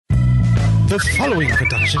The following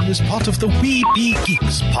production is part of the We Be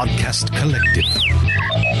Geeks podcast collective.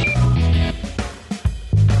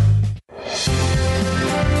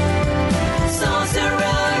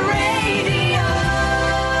 Sorcerer Radio.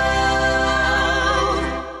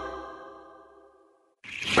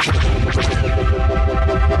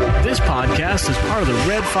 This podcast is part of the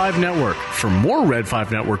Red 5 Network. For more Red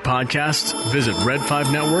 5 Network podcasts, visit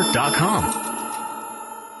red5network.com.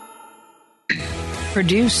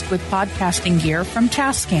 Produced with podcasting gear from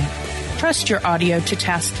Tascam. Trust your audio to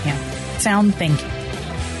Tascam. Sound thinking.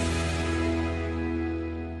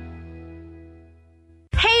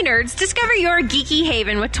 Hey nerds, discover your geeky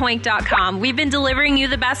haven with Toink.com. We've been delivering you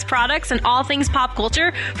the best products and all things pop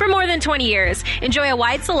culture for more than 20 years. Enjoy a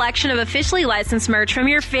wide selection of officially licensed merch from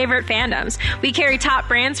your favorite fandoms. We carry top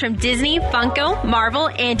brands from Disney, Funko, Marvel,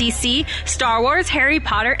 and DC, Star Wars, Harry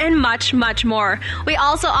Potter, and much, much more. We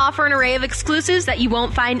also offer an array of exclusives that you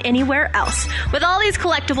won't find anywhere else. With all these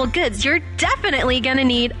collectible goods, you're definitely gonna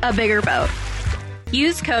need a bigger boat.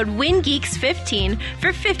 Use code WINGEEKS15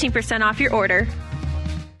 for 15% off your order.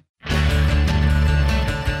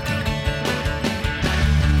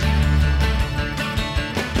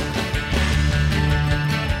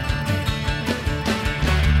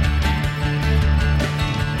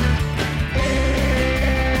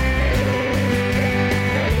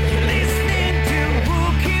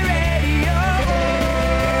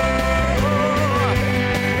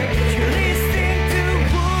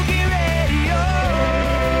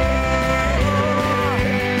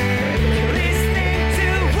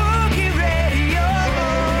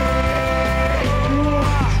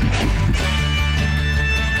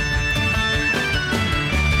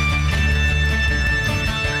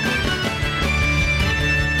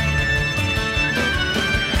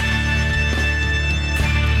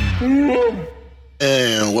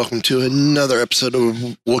 And welcome to another episode of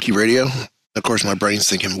Wookiee Radio. Of course, my brain's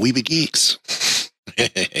thinking, We Be Geeks.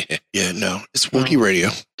 Yeah, no, it's Wookiee Radio.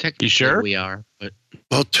 Technically, sure? we are, but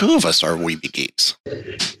Well, two of us are We Be Geeks.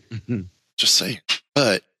 Just saying.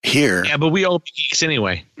 But here, Yeah, but we all be geeks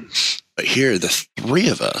anyway. the three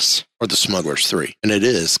of us are the Smugglers 3. And it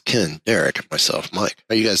is Ken, Derek, and myself, Mike.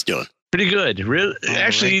 How you guys doing? Pretty good.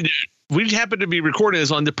 Actually, we happen to be recording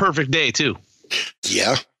this on the perfect day, too.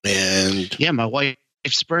 Yeah. And yeah, my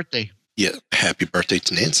wife's birthday. yeah, happy birthday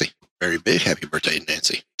to Nancy. Very big happy birthday to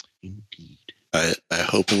Nancy. Indeed. I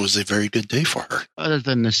hope it was a very good day for her. Other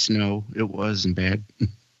than the snow, it wasn't bad.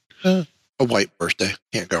 A white birthday.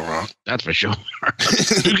 Can't go wrong. That's for sure.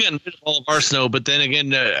 We've gotten rid of all of our snow, but then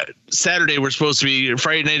again, Saturday we're supposed to be,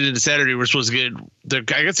 Friday night into Saturday, we're supposed to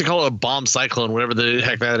get, I guess they call it a bomb cyclone, whatever the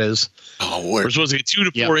heck that is. Oh, We're supposed to get 2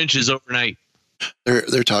 to 4 inches overnight.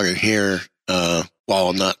 they're talking here,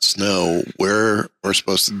 while not snow, we're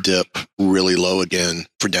supposed to dip really low again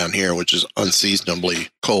for down here, which is unseasonably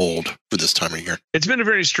cold for this time of year. It's been a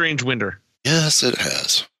very strange winter. Yes, it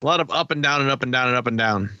has. A lot of up and down and up and down and up and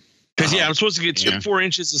down. Because, I'm supposed to get 2 to 4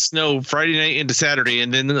 inches of snow Friday night into Saturday.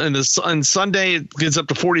 And then on Sunday, it gets up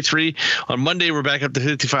to 43. On Monday, we're back up to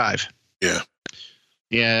 55. Yeah.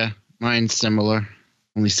 Yeah, mine's similar.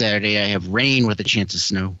 Only Saturday I have rain with a chance of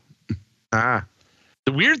snow.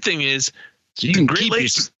 The weird thing is, So you can Great keep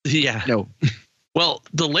Lakes, yeah. No. Well,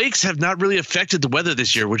 the lakes have not really affected the weather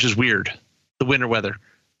this year, which is weird. The winter weather.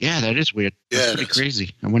 Yeah, that is weird. Yeah, That's it pretty is.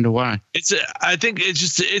 crazy. I wonder why. I think it's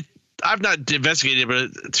just I've not investigated,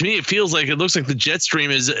 but to me, it feels like it looks like the jet stream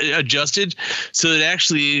is adjusted, so it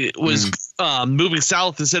actually was moving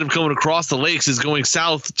south instead of coming across the lakes, is going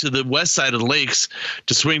south to the west side of the lakes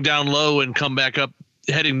to swing down low and come back up,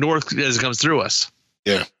 heading north as it comes through us.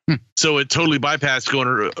 Yeah. So it totally bypassed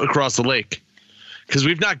going across the lake, because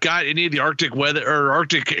we've not got any of the Arctic weather or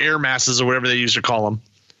Arctic air masses or whatever they used to call them.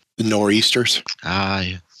 The nor'easters.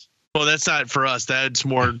 Yeah. Well, that's not for us. That's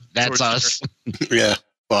more. That's towards- us. Yeah.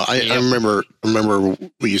 Well, I remember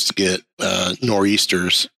we used to get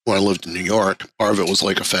nor'easters when I lived in New York. Part of it was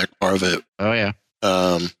lake effect. Part of it, Oh, yeah.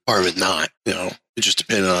 part of it not. You know, it just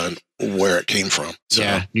depended on where it came from. So,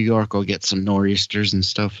 Yeah, New York will get some nor'easters and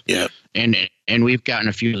stuff. Yeah. And we've gotten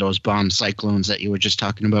a few of those bomb cyclones that you were just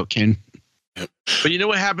talking about, Ken. But you know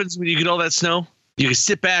what happens when you get all that snow? You can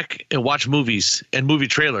sit back and watch movies and movie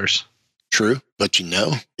trailers. True. But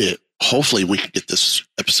hopefully we could get this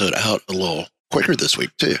episode out a little quicker this week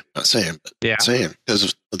too. Not saying, but Yeah. saying because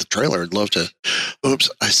of the trailer. I'd love to. Oops,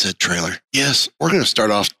 I said trailer. Yes, we're going to start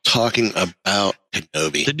off talking about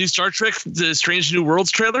Kenobi. The new Star Trek, the Strange New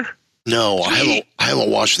Worlds trailer? No, I haven't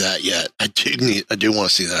watched that yet. I do want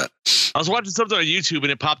to see that. I was watching something on YouTube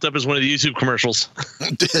and it popped up as one of the YouTube commercials.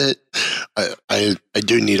 I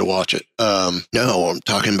do need to watch it. No, I'm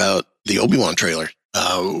talking about the Obi-Wan trailer.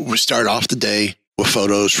 We start off the day with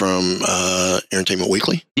photos from Entertainment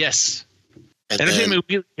Weekly. Yes. And Entertainment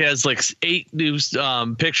Weekly has like 8 new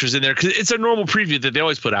pictures in there because it's a normal preview that they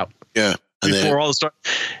always put out. Yeah. And before all the start.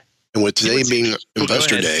 And with today being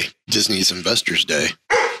Investor Day, Day, Disney's Investors Day,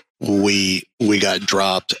 we got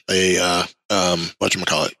dropped a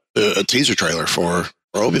whatchamacallit, a teaser trailer for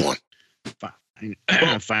Obi-Wan. Well, you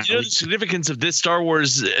know the significance of this Star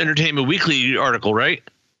Wars Entertainment Weekly article, right?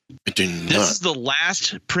 I do not. This is the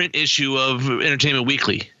last print issue of Entertainment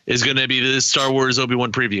Weekly. Is going to be the Star Wars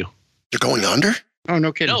Obi-Wan preview. They're going under? Oh,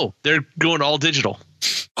 no kidding. No, they're going all digital.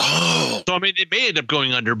 Oh. So, I mean, it may end up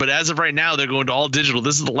going under, but as of right now, they're going to all digital.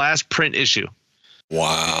 This is the last print issue.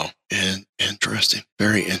 Wow. And interesting.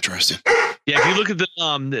 Very interesting. Yeah, if you look at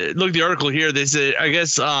the article here, they say, I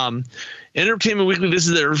guess, Entertainment Weekly, this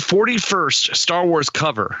is their 41st Star Wars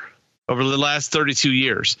cover over the last 32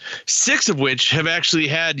 years, 6 of which have actually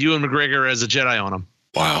had Ewan McGregor as a Jedi on them.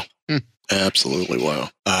 Wow. Absolutely wow.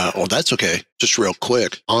 Well, that's okay. Just real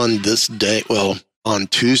quick. On this day, on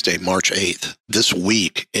Tuesday, March 8th, this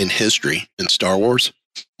week in history in Star Wars,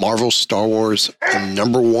 Marvel's Star Wars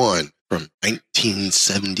 #1 from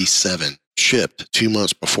 1977 shipped 2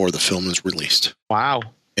 months before the film is released. Wow.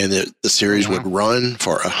 And the series would run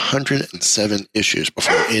for 107 issues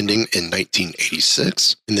before ending in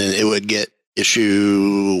 1986. And then it would get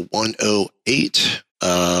issue 108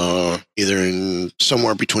 either in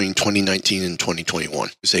somewhere between 2019 and 2021.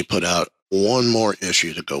 Because they put out one more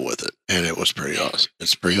issue to go with it. And it was pretty awesome.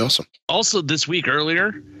 It's pretty awesome. Also this week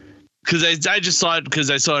earlier, because I just saw it because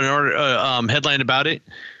I saw an headline about it.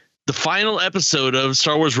 The final episode of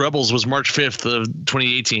Star Wars Rebels was March 5th of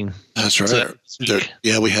 2018. That's right. So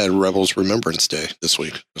yeah, we had Rebels Remembrance Day this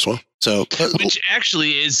week as well. So, which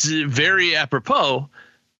actually is very apropos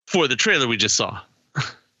for the trailer we just saw.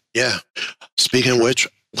 Yeah. Speaking of which,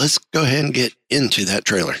 let's go ahead and get into that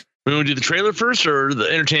trailer. We want to do the trailer first or the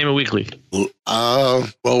Entertainment Weekly? Well,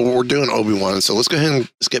 we're doing Obi-Wan, so let's go ahead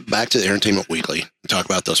and let's get back to the Entertainment Weekly and talk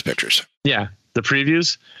about those pictures. Yeah, the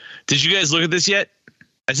previews. Did you guys look at this yet?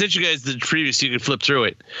 I sent you guys the preview so you could flip through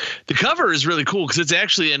it. The cover is really cool because it's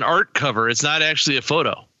actually an art cover. It's not actually a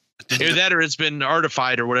photo. Either that or it's been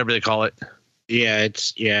artified or whatever they call it. Yeah,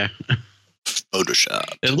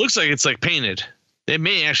 Photoshop. It looks like it's like painted. It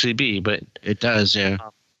may actually be, but it does, yeah.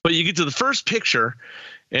 But you get to the first picture,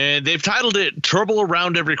 and they've titled it "Trouble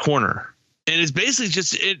Around Every Corner," and it's basically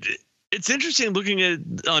just it. It's interesting looking at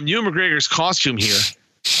Ewan McGregor's costume here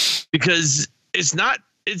because it's not.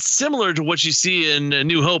 It's similar to what you see in A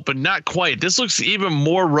New Hope, but not quite. This looks even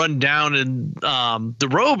more run down, and the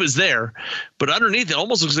robe is there, but underneath it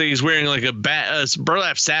almost looks like he's wearing like a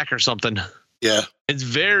burlap sack or something. Yeah.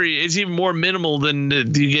 It's even more minimal than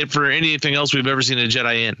you get for anything else we've ever seen a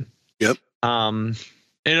Jedi in. Yep. And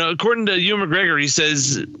according to Ewan McGregor, he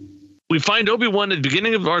says, we find Obi-Wan at the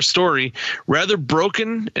beginning of our story rather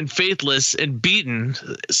broken and faithless and beaten,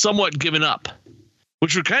 somewhat given up.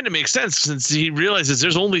 Which would kind of make sense since he realizes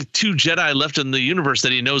there's only 2 Jedi left in the universe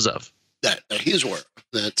that he knows of. That he's aware of.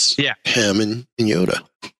 That's him and Yoda.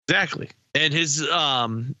 Exactly. And his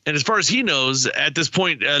and as far as he knows at this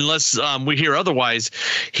point, unless we hear otherwise,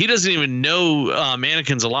 he doesn't even know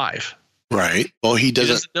Anakin's alive. Right. Well, he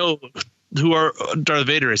doesn't know who Darth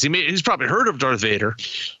Vader is. He's probably heard of Darth Vader.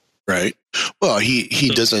 Right. Well, he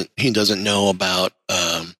doesn't know about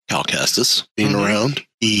Cal Kestis being around.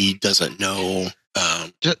 He doesn't know.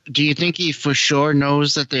 Do you think he for sure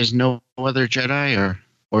knows that there's no other Jedi,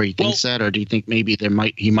 or he thinks that, or do you think maybe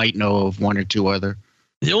he might know of 1 or 2 other?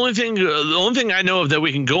 The only thing I know of that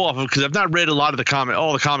we can go off of, because I've not read all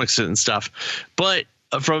the comics and stuff, but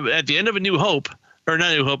from at the end of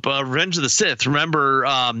Revenge of the Sith, remember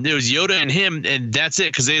it was Yoda and him, and that's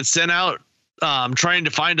it, because they had sent out trying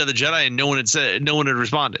to find other Jedi, and no one had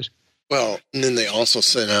responded. Well, and then they also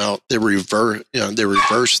sent out they reversed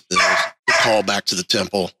the call back to the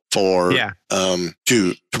temple for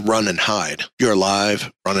to run and hide. You're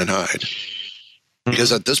alive, run and hide.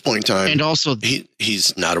 Because at this point in time, and also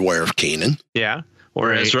he's not aware of Kanan. Yeah,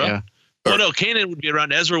 or Ezra. Yeah. Oh no, Kanan would be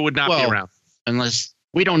around. Ezra would not be around, unless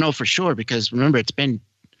we don't know for sure. Because remember,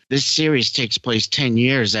 this series takes place 10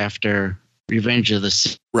 years after Revenge of the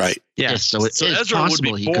Sith. Right. Yeah. So Ezra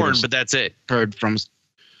possible would be born, but that's it.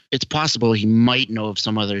 It's possible he might know of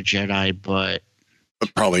some other Jedi, but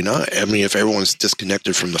probably not. I mean, if everyone's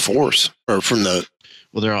disconnected from the Force or from the.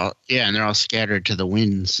 Well, they're all scattered to the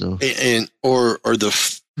wind. So,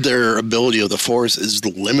 their ability of the Force is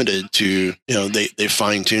limited to, they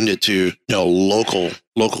fine tuned it to,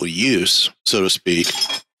 local use, so to speak,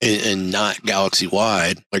 and not galaxy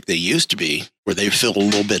wide like they used to be, where they fill a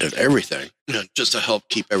little bit of everything, just to help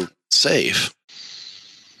keep everyone safe.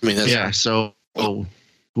 I mean, that's, So who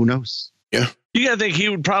knows? You gotta think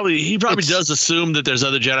he probably does assume that there's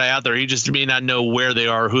other Jedi out there. He just may not know where they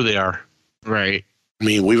are, or who they are. Right. I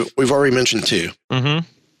mean, we've already mentioned 2 Mm-hmm.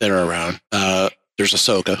 that are around. There's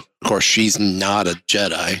Ahsoka. Of course, she's not a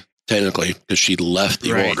Jedi technically because she left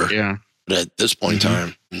the Order. Yeah. But at this point in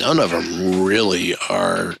time, none of them really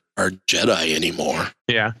are Jedi anymore.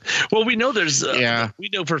 Yeah. Well, we know there's. We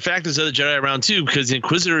know for a fact there's other Jedi around too, because the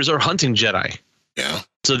Inquisitors are hunting Jedi. Yeah.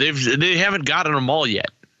 So they haven't gotten them all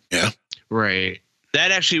yet. Yeah. Right.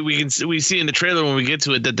 That actually we see in the trailer when we get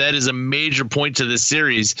to it that is a major point to this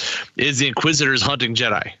series is the Inquisitors hunting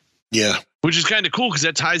Jedi. Yeah. Which is kind of cool because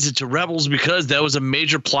that ties it to Rebels, because that was a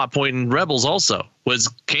major plot point in Rebels also, was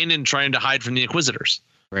Kanan trying to hide from the Inquisitors.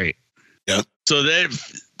 Right. Yeah. So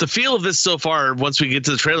the feel of this so far, once we get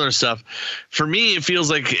to the trailer and stuff, for me it feels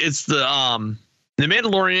like it's the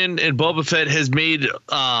Mandalorian and Boba Fett has made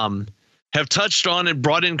have touched on and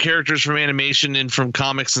brought in characters from animation and from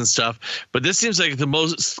comics and stuff, but this seems like the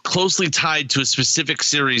most closely tied to a specific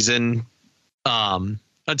series and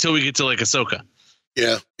until we get to like Ahsoka.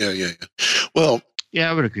 Yeah. Well, yeah,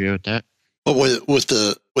 I would agree with that. But with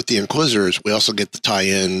the Inquisitors, we also get the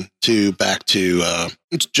tie-in back to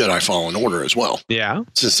Jedi Fallen Order as well. Yeah,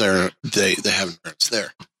 since they have parents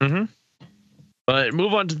there. Mm-hmm. But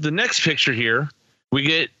move on to the next picture here. We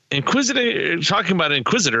get talking about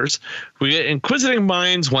Inquisitors. We get Inquisiting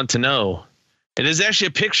Minds Want to Know. It is actually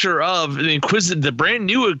a picture of the brand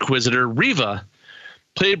new Inquisitor Reva,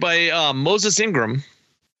 played by Moses Ingram.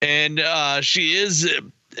 And she is,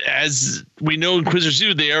 as we know Inquisitors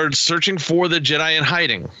do, they are searching for the Jedi in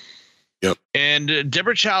hiding. Yep. And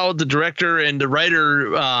Deborah Chow, the director and the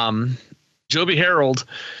writer, Joby Harold,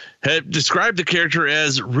 had described the character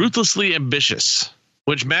as ruthlessly ambitious,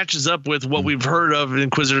 which matches up with what we've heard of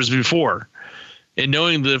Inquisitors before. And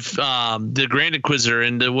knowing the Grand Inquisitor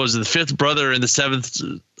and was the 5th brother and the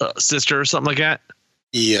 7th sister or something like that.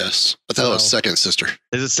 Yes, I thought it was second sister.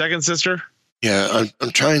 Is it second sister? Yeah,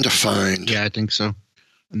 I'm trying to find. Yeah, I think so.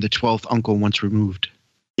 And the 12th uncle once removed.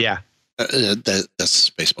 Yeah,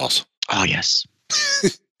 that's Spaceballs. Oh yes.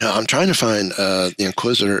 No, I'm trying to find the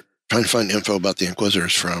Inquisitor. Trying to find info about the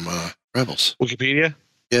Inquisitors from Rebels. Wikipedia.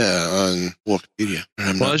 Yeah, on Wikipedia.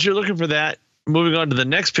 As you're looking for that, moving on to the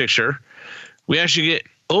next picture, we actually get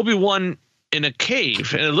Obi-Wan in a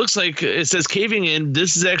cave, and it looks like it says caving in.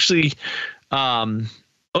 This is actually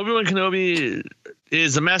Obi-Wan Kenobi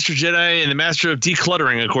is a master Jedi and the master of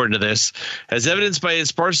decluttering, according to this, as evidenced by his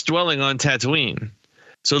sparse dwelling on Tatooine.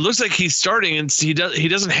 So it looks like he's starting, and he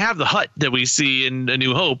doesn't have the hut that we see in A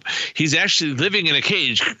New Hope. He's actually living in a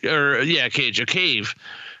cage, a cave.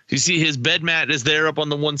 You see his bed mat is there up on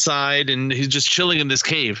the one side, and he's just chilling in this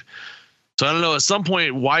cave. So I don't know at some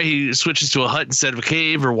point why he switches to a hut instead of a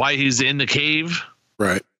cave, or why he's in the cave.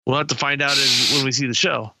 Right. We'll have to find out when we see the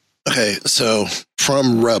show. Okay, so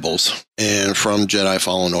from Rebels and from Jedi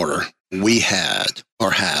Fallen Order, we have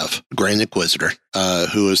Grand Inquisitor,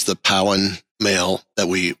 who is the Pau'an male that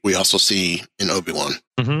we also see in Obi-Wan.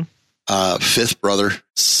 Mm-hmm. 5th brother,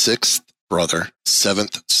 6th brother,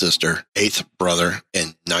 7th sister, 8th brother,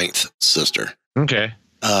 and 9th sister. Okay.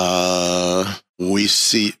 I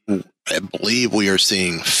believe we are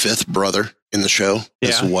seeing 5th brother in the show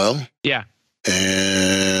as well. Yeah.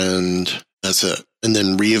 And that's it. And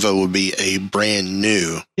then Reva would be a brand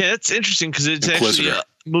new. Yeah, that's interesting because it actually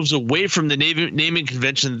moves away from the naming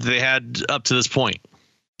convention that they had up to this point.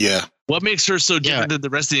 Yeah. What makes her so different than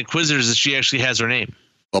the rest of the Inquisitors is she actually has her name.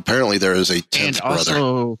 Well, apparently there is a 10th brother. And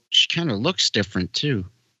also, she kind of looks different too.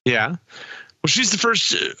 Yeah. Well, she's the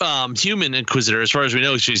first human Inquisitor. As far as we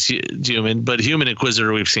know, she's human, but human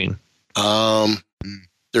Inquisitor we've seen.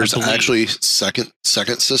 There's actually second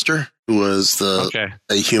sister who was a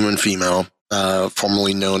human female,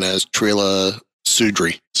 formerly known as Trilla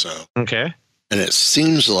Sudri. So okay. And it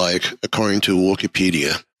seems like, according to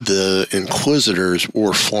Wikipedia, the Inquisitors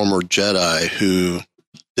were former Jedi who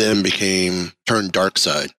then turned dark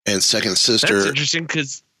side. And second sister. That's interesting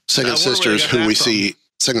because second sisters who we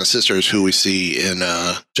see in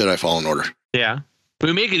Jedi Fallen Order. Yeah.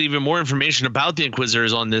 We may get even more information about the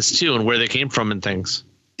Inquisitors on this too, and where they came from and things.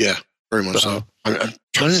 Yeah, very much so. I'm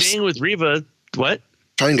trying staying with Reva. What?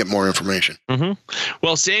 Trying to get more information. Mm-hmm.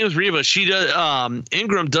 Well, staying with Reva, she does.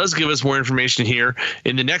 Ingram does give us more information here.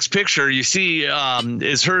 In the next picture, you see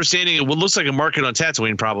is her standing at what looks like a market on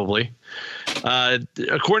Tatooine, probably.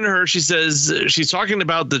 According to her, she says she's talking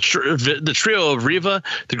about the trio of Reva,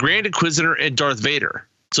 the Grand Inquisitor, and Darth Vader.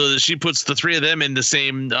 So she puts the three of them in the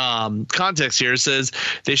same context here. It says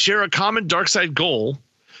they share a common dark side goal.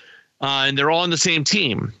 and they're all on the same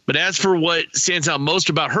team. But as for what stands out most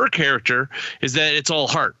about her character is that it's all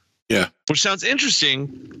heart. Yeah. Which sounds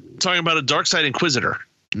interesting, talking about a dark side Inquisitor.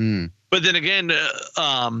 But then again,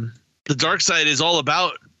 the dark side is all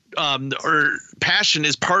about, or passion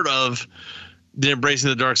is part of the embracing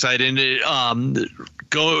the dark side, and is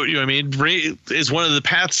one of the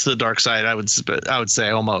paths to the dark side. I would say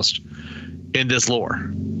almost in this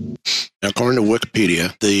lore. Now, according to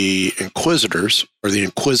Wikipedia, the Inquisitors or the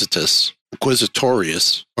Inquisitorius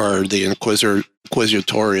or the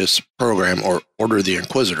Inquisitorius program or Order of the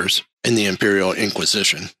Inquisitors in the Imperial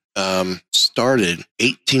Inquisition started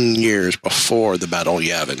 18 years before the Battle of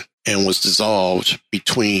Yavin and was dissolved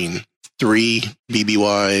between 3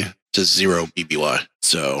 BBY to 0 BBY.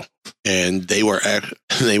 So, and they were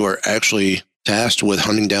actually tasked with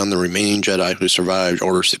hunting down the remaining Jedi who survived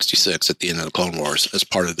Order 66 at the end of the Clone Wars as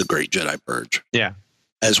part of the Great Jedi Purge. Yeah.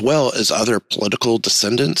 As well as other political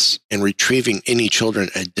descendants and retrieving any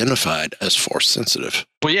children identified as Force sensitive.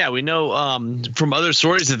 Well, yeah, we know from other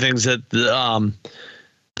stories and things that the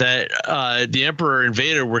Emperor and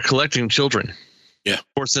Vader were collecting children. Yeah.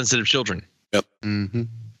 Force sensitive children. Yep. Mm-hmm.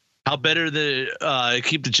 How better to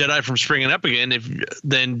keep the Jedi from springing up again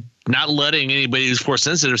than not letting anybody who's Force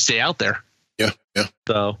sensitive stay out there. Yeah.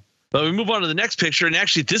 So, but we move on to the next picture, and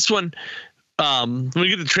actually this one, when we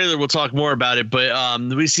get the trailer, we'll talk more about it. But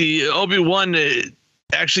we see Obi-Wan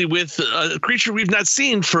actually with a creature we've not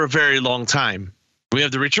seen for a very long time. We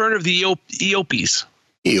have the return of the Eopes.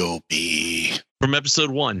 Eopie. From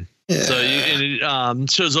episode 1. Yeah. So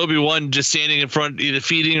it shows Obi-Wan just standing in front, either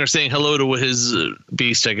feeding or saying hello to his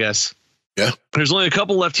beast, I guess. Yeah. There's only a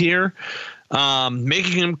couple left here.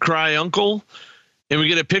 Making him cry uncle. And we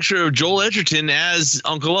get a picture of Joel Edgerton as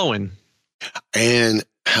Uncle Owen. And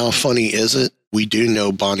how funny is it? We do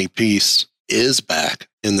know Bonnie Peace is back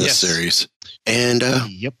in this series. And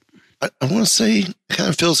Yep. I want to say it kind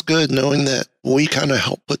of feels good knowing that we kind of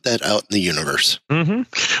helped put that out in the universe. Mm-hmm.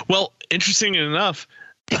 Well, interesting enough,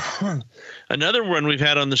 another one we've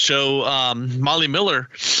had on the show, Molly Miller,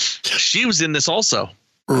 she was in this also.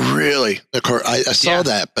 Really? Of course, I saw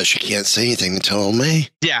that, but she can't say anything until May.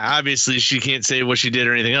 Yeah, obviously she can't say what she did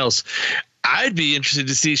or anything else. I'd be interested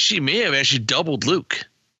to see she may have actually doubled Luke.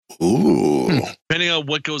 Ooh. Depending on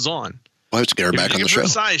what goes on. We'll have to get her back on the show.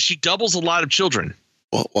 Size, she doubles a lot of children.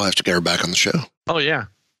 We'll have to get her back on the show. Oh, yeah.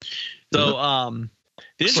 So, the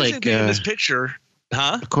interesting thing in this picture,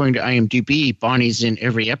 according to IMDb, Bonnie's in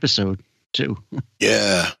every episode, too.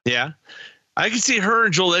 Yeah. Yeah. I can see her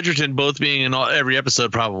and Joel Edgerton both being in every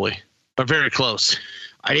episode, probably. But very close.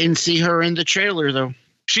 I didn't see her in the trailer, though.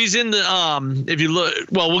 She's in the, if you look,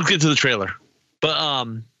 well, we'll get to the trailer. But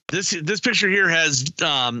this picture here has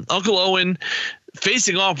Uncle Owen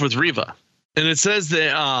facing off with Reva. And it says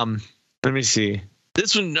that, let me see.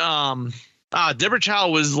 This one, Deborah Chow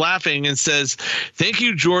was laughing and says, "Thank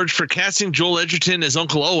you, George, for casting Joel Edgerton as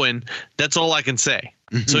Uncle Owen. That's all I can say."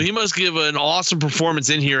 Mm-hmm. So he must give an awesome performance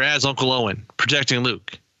in here as Uncle Owen, protecting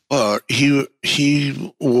Luke. Well,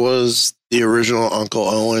 he was the original Uncle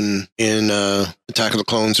Owen in Attack of the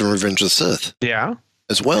Clones and Revenge of the Sith. Yeah.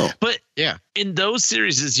 As well. But yeah, in those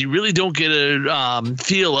series, you really don't get a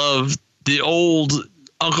feel of the old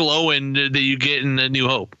Uncle Owen that you get in A New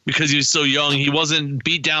Hope because he was so young. He wasn't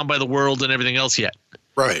beat down by the world and everything else yet.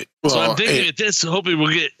 Right. Well, so I'm thinking at this, hopefully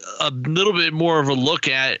we'll get a little bit more of a look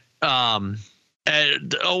at Owen,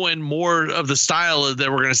 more of the style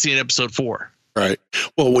that we're going to see in episode 4. Right.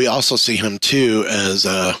 Well, we also see him too as,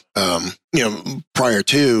 prior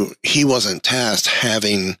to, he wasn't tasked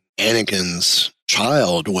having Anakin's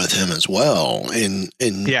child with him as well. And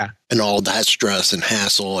all that stress and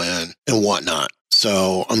hassle and whatnot.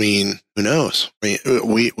 So, I mean, who knows? I mean,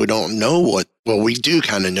 we don't know we do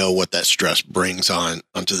kind of know what that stress brings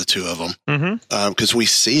onto the two of them. Because we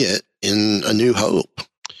see it in A New Hope.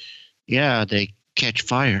 Yeah, they catch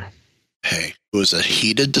fire. Hey, it was a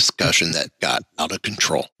heated discussion that got out of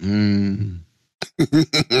control.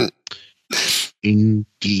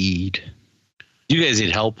 Indeed. You guys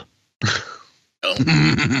need help.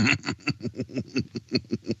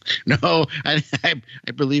 No, I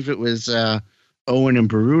believe it was Owen and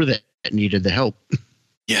Beru that needed the help.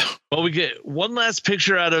 Yeah. Well, we get one last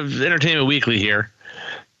picture out of Entertainment Weekly here,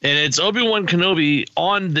 and it's Obi-Wan Kenobi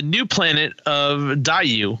on the new planet of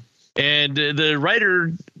Daiyu. And the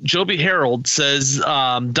writer, Joby Harold, says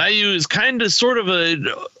Daiyu is kind of sort of a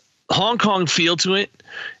Hong Kong feel to it.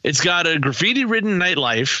 It's got a graffiti-ridden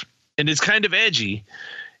nightlife, and it's kind of edgy.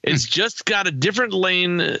 It's just got a different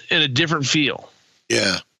lane and a different feel.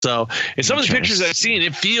 Yeah. So in some of the pictures I've seen,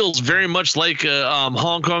 it feels very much like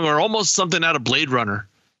Hong Kong or almost something out of Blade Runner.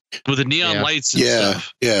 with the neon Yeah. lights and Yeah,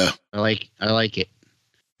 stuff. yeah. I like it.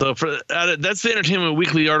 So that's the Entertainment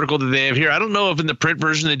Weekly article that they have here. I don't know if in the print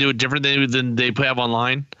version they do it different than they have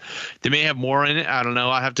online. They may have more in it. I don't know.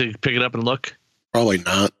 I have to pick it up and look. Probably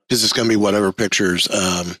not, because it's going to be whatever pictures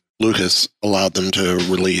Lucas allowed them to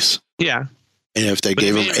release. Yeah. And if they But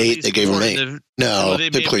gave may him have 8, released they gave him more 8. in the- No, well, they may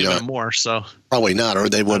have typically given not. more. So Probably not, or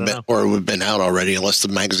they would I have don't been, or it would have been out already, unless the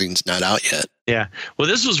magazine's not out yet. yeah. Well,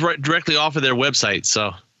 this was directly off of their website.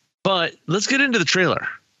 So, but let's get into the trailer.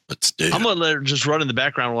 Let's do. I'm gonna let it just run in the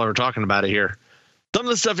background while we're talking about it here. Some of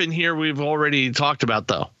the stuff in here we've already talked about,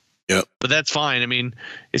 though. Yep. But that's fine. I mean,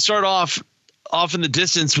 it started off in the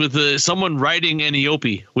distance with someone riding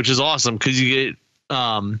Antiope, which is awesome because you get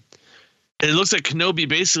it looks like Kenobi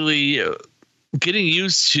basically getting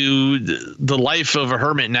used to the life of a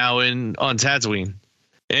hermit now on Tatooine.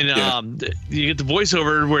 And you get the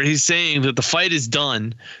voiceover where he's saying that the fight is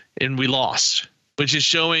done and we lost, which is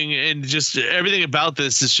showing, and just everything about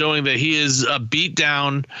this is showing that he is beat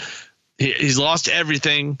down. He's lost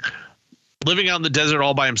everything, living out in the desert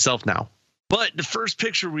all by himself now. But the first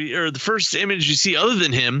picture the first image you see other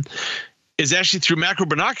than him is actually through macro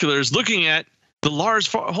binoculars looking at the Lars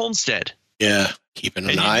homestead. Yeah, keeping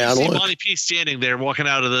an And eye you on see Luke. Monty P standing there walking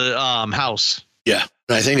out of the house. Yeah,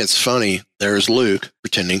 and I think it's funny. There's Luke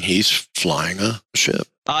pretending he's flying a ship.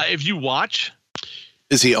 If you watch,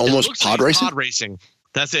 Is he it almost looks pod like racing? Pod racing.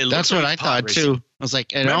 That's it. That's what I thought too. I was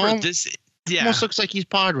like, it Remember this? Yeah. almost looks like he's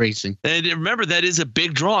pod racing. And remember, that is a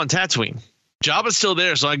big draw on Tatooine. Jabba's still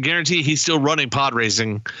there, so I guarantee he's still running pod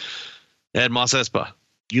racing at Mos Espa.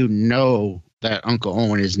 You know that Uncle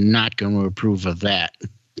Owen is not going to approve of that.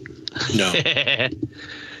 No.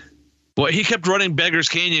 Well, he kept running Beggar's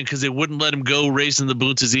Canyon because they wouldn't let him go racing the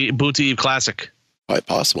Boonta Eve Classic. Quite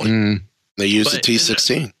possibly. Mm. They used the But-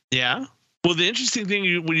 T-16. Yeah. Well, the interesting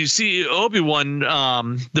thing when you see Obi-Wan,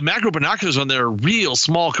 the macro binoculars on there are real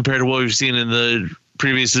small compared to what we've seen in the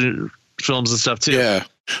previous films and stuff too. Yeah.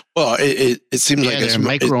 Well, it seems like it's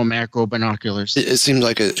they're macro binoculars. It seems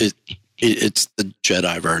like it's the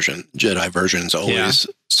Jedi version. Jedi version is always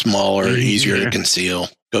smaller, easier to conceal.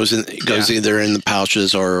 Goes either in the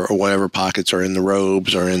pouches or whatever pockets are in the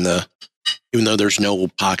robes or in the, even though there's no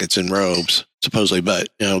pockets in robes supposedly, but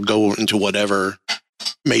go into whatever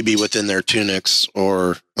may be within their tunics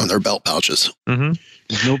or on their belt pouches.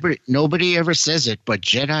 Mm-hmm. Nobody ever says it, but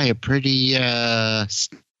Jedi are pretty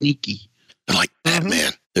sneaky. They're like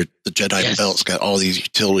Batman. The Jedi belt's got all these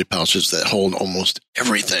utility pouches that hold almost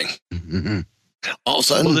everything. Mm-hmm. All of a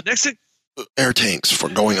sudden, Well, the next thing, air tanks for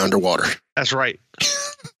going underwater. that's right.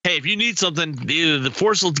 Hey, if you need something, either the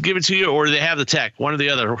Force will give it to you or they have the tech, one or the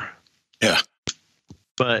other. Yeah.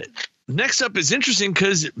 But next up is interesting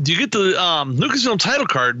because you get the Lucasfilm title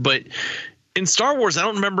card, but in Star Wars, I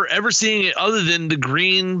don't remember ever seeing it other than the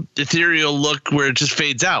green ethereal look where it just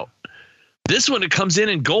fades out. This one, it comes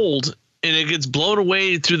in gold and it gets blown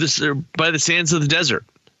away by the sands of the desert.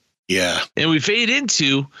 Yeah. And we fade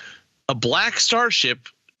into a black starship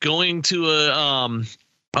going to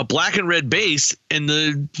a black and red base, and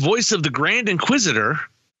the voice of the Grand Inquisitor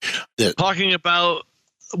talking about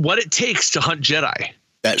what it takes to hunt Jedi.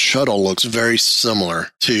 That shuttle looks very similar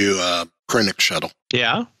to Krennic shuttle.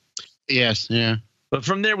 Yeah. Yes. Yeah. But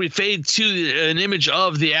from there, we fade to an image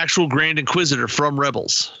of the actual Grand Inquisitor from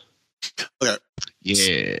Rebels. Okay.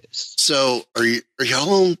 Yes. So are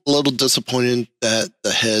y'all a little disappointed that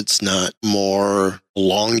the head's not more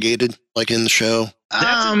elongated like in the show?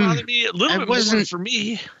 That didn't bother me a little I bit more wasn't- for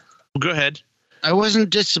me. Go ahead. I wasn't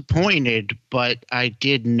disappointed, but I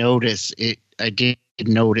did notice it.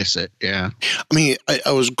 Yeah. I mean,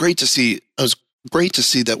 I was great to see. I was great to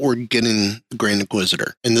see that we're getting the Grand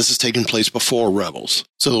Inquisitor, and this is taking place before Rebels.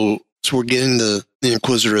 So we're getting the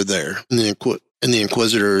Inquisitor there, and the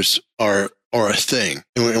Inquisitors are a thing,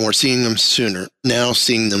 and we're seeing them sooner. Now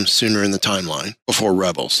seeing them sooner in the timeline before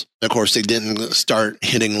Rebels. And of course, they didn't start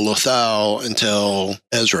hitting Lothal until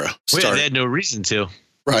Ezra Wait, started. they had no reason to.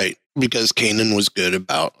 Right, because Kanan was good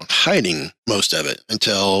about hiding most of it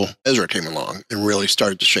until Ezra came along and really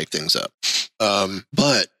started to shake things up.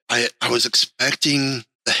 But I was expecting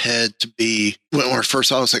the head to be, when I first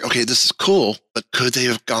saw it, I was like, okay, this is cool, but could they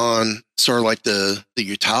have gone sort of like the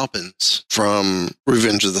Utalpans from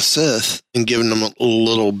Revenge of the Sith and given them a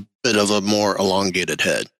little bit of a more elongated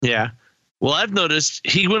head? Yeah. Well, I've noticed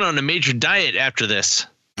he went on a major diet after this.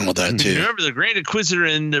 Well, that too. Remember, the Grand Inquisitor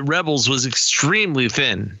in the Rebels was extremely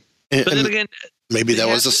thin. And, But then and again, maybe that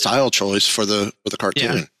they was a have- style choice for the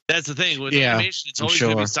cartoon. yeah, that's the thing. With Yeah, animation, it's I'm always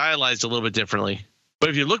going to sure. be stylized a little bit differently. But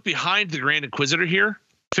if you look behind the Grand Inquisitor here,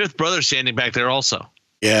 Fifth Brother standing back there also.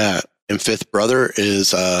 Yeah, And fifth brother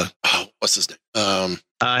is what's his name?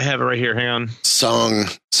 I have it right here. Hang on. Song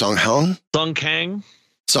Hong? Sung Kang.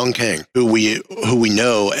 Sung Kang, who we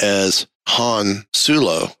know as Han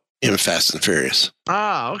Solo in Fast and Furious.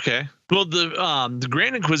 Ah, okay. Well, the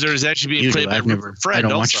Grand Inquisitor is actually being played by Rupert Friend. I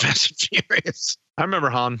don't also. watch Fast and Furious. I remember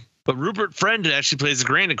Han, but Rupert Friend actually plays the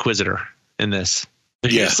Grand Inquisitor in this.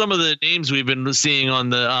 Here's some of the names we've been seeing on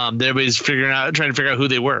the everybody's trying to figure out who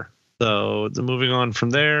they were. So moving on from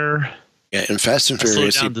there. Yeah, in Fast and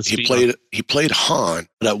Furious, he played Han,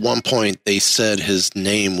 but at one point they said his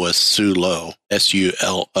name was Sulo,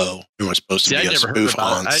 Sulo. It was supposed to be a spoof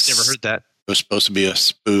on. I'd never heard that. It was supposed to be a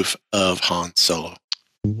spoof of Han Solo.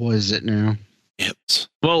 Was it now? Yep.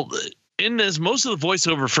 Well, in this, most of the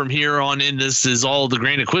voiceover from here on in this is all the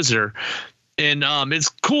Grand Inquisitor, and it's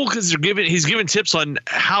cool because he's giving tips on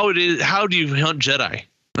how do you hunt Jedi,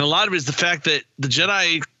 and a lot of it is the fact that the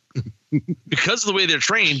Jedi, because of the way they're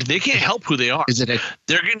trained, they can't help who they are.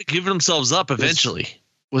 They're going to give themselves up eventually.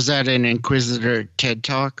 Was that an Inquisitor TED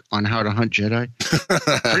Talk on how to hunt Jedi?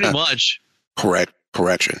 Pretty much.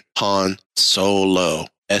 Correction. Han Solo.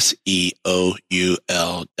 SEOUL-OH.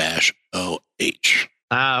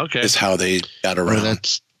 Ah, okay. Is how they got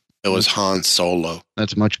around. It was Han Solo.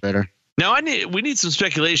 That's much better. Now we need some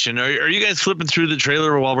speculation. Are you guys flipping through the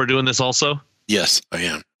trailer while we're doing this also? Yes, I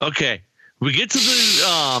am. Okay. We get to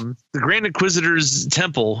the Grand Inquisitor's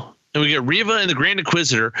temple, and we get Reva and the Grand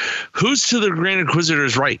Inquisitor. Who's to the Grand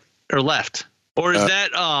Inquisitor's right or left? Or is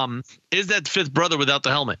that the fifth brother without the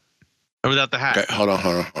helmet? Or without the hat? Okay, hold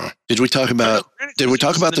on. Did we talk about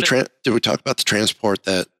the transport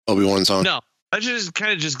that Obi-Wan's on? No. I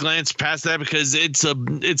just glanced past that because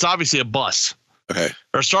it's obviously a bus. Okay.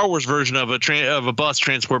 Or a Star Wars version of a bus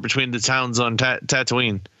transport between the towns on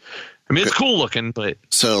Tatooine. I mean, it's cool looking, but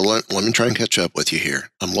so let me try and catch up with you here.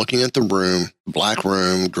 I'm looking at the room, black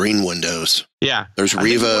room, green windows. Yeah. There's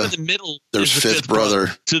Reva. In the middle. There's fifth brother.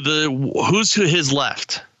 Who's to his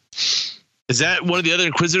left? Is that one of the other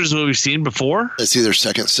Inquisitors that we've seen before? It's either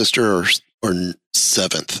second sister or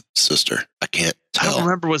seventh sister. I can't tell. I don't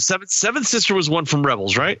remember what seventh sister was one from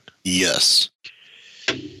Rebels, right? Yes.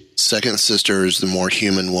 Second sister is the more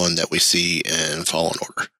human one that we see in Fallen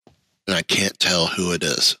Order. And I can't tell who it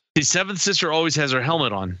is. The seventh sister always has her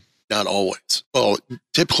helmet on. Not always. Well,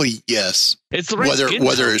 typically, yes. It's the right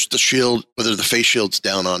whether it's the shield, whether the face shield's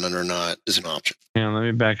down on it or not is an option. Yeah, let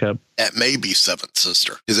me back up. That may be seventh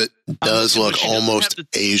sister because it does look almost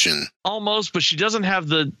Asian. Almost, but she doesn't have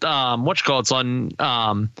the it's on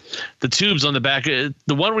the tubes on the back. The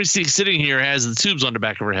one we see sitting here has the tubes on the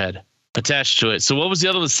back of her head attached to it. So what was the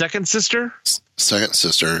other one? Second sister? Second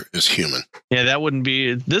sister is human. Yeah, that wouldn't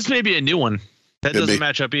be. This may be a new one. That doesn't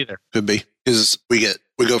match up either. Could be because we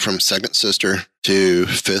go from second sister to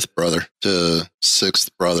fifth brother to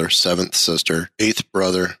sixth brother, seventh sister, eighth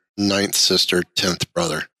brother, ninth sister, 10th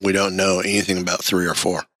brother. We don't know anything about 3 or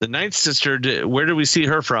 4. The ninth sister, where do we see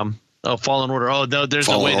her from? Oh, Fallen Order. Oh, no, there's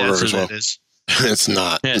Fallen no way that's who well. that is. It's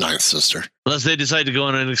not ninth sister. Unless they decide to go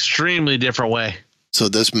in an extremely different way. So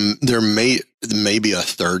there may be a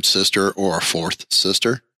third sister or a fourth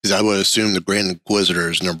sister. Because I would assume the Grand Inquisitor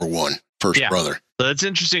is number 1, first brother. So that's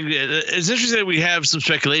interesting. It's interesting that we have some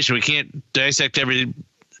speculation. We can't dissect every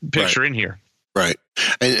picture in here. Right.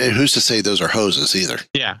 And who's to say those are hoses either?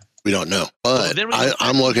 Yeah. We don't know. But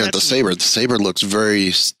I'm looking at the saber. The saber looks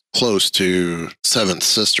very close to seventh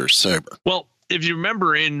sister's saber. Well, if you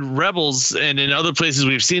remember in Rebels and in other places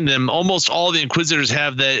we've seen them, almost all the Inquisitors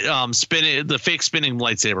have that the fake spinning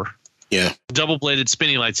lightsaber. Yeah. Double-bladed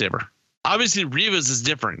spinning lightsaber. Obviously, Reva's is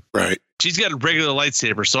different. Right. She's got a regular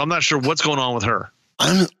lightsaber, so I'm not sure what's going on with her.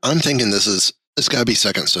 I'm thinking this got to be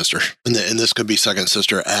second sister, and this could be second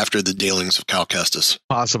sister after the dealings of Cal Kestis.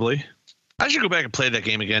 Possibly. I should go back and play that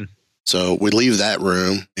game again. So we leave that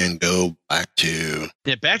room and go back to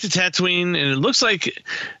Tatooine, and it looks like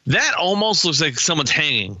that almost looks like someone's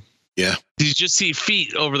hanging. Yeah. You just see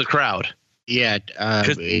feet over the crowd. Yeah,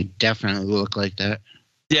 it definitely looked like that.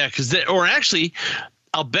 Yeah, actually,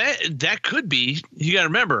 I'll bet that could be. You got to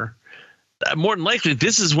remember, more than likely,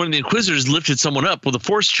 this is when the Inquisitors lifted someone up with a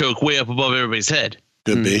force choke way up above everybody's head.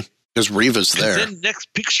 Could be because Reva's there. Then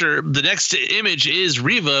the next image is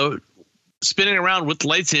Reva spinning around with the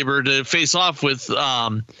lightsaber to face off with,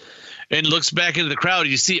 and looks back into the crowd.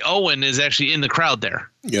 You see Owen is actually in the crowd there.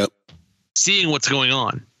 Yep. Seeing what's going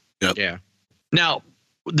on. Yep. Yeah. Now,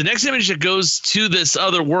 the next image that goes to this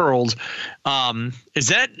other world, is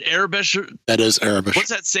that Arabish? That is Arabish. What's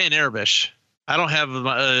that say in Arabish? I don't have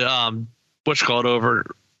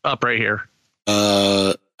up right here.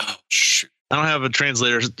 Shoot. I don't have a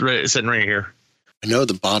translator sitting right here. I know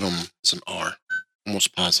the bottom is an R.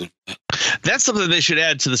 almost positive. That's something they should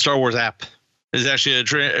add to the Star Wars app. Is actually a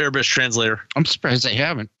Airbus translator. I'm surprised they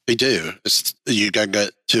haven't. They do. You got to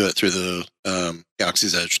get to it through the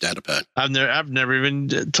Galaxy's Edge datapad. I've never even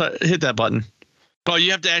hit that button. Oh,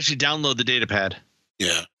 you have to actually download the datapad.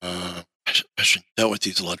 Yeah. I should deal with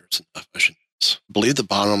these letters enough. I believe the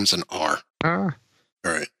bottom's an R. All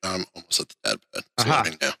right. I'm almost at the datapad. It's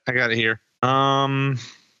loading now. I got it here.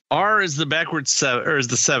 R is the backwards 7, or is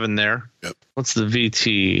the 7 there? Yep. What's the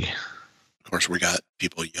VT? Of course, we got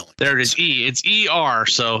people yelling. There it is. E. It's ER.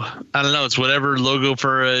 So I don't know. It's whatever logo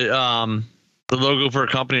for the logo for a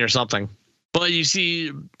company or something. But you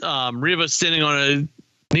see Riva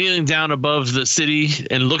kneeling down above the city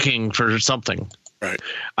and looking for something. Right.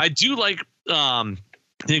 I do like the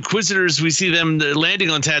Inquisitors. We see them landing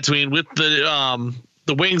on Tatooine with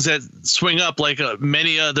the wings that swing up like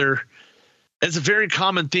many other. It's a very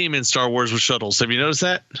common theme in Star Wars with shuttles. Have you noticed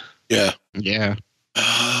that? Yeah. Yeah.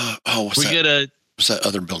 What's that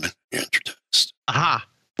other building you introduced? Aha.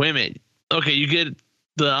 Wait a minute. Okay, you get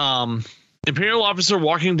the Imperial officer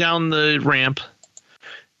walking down the ramp.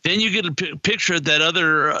 Then you get a picture of that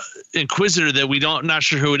other Inquisitor that not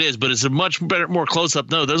sure who it is, but it's a much better, more close up.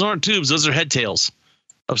 No, those aren't tubes. Those are head tails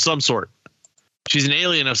of some sort. She's an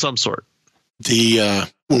alien of some sort.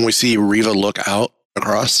 When we see Riva look out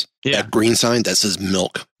across that green sign, that says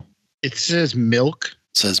milk. It says milk.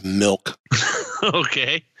 It says milk.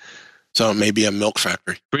 Okay. So it may be a milk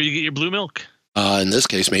factory. Where you get your blue milk? In this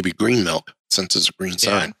case, maybe green milk, since it's a green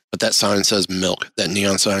sign. But that sign says milk. That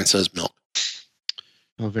neon sign says milk.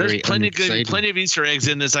 Oh, very There's plenty of Easter eggs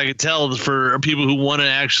in this, I could tell, for people who want to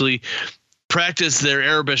actually practice their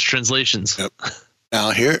Airbus translations. Yep.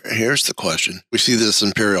 Now, here's the question. We see this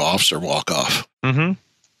Imperial officer walk off. Mm-hmm.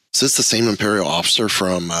 Is this the same Imperial officer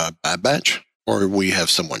from Bad Batch? Or we have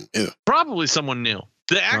someone new? Probably someone new.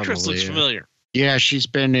 The actress looks familiar. Yeah, she's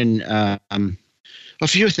been in a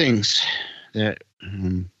few things that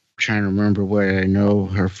I'm trying to remember where I know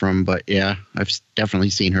her from, but yeah, I've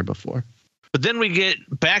definitely seen her before. But then we get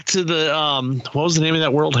back to the what was the name of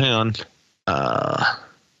that world? Hang on.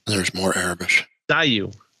 There's more Arabish.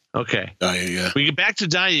 Daiyu. Okay. Daiyu, yeah. We get back to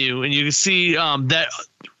Daiyu, and you can see that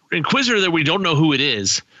Inquisitor that we don't know who it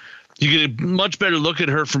is. You get a much better look at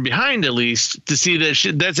her from behind, at least, to see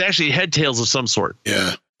that that's actually head tails of some sort.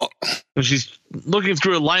 Yeah. And she's looking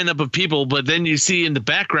through a lineup of people, but then you see in the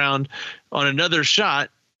background on another shot,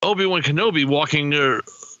 Obi-Wan Kenobi walking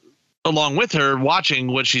along with her, watching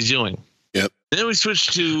what she's doing. Yep. Then we switch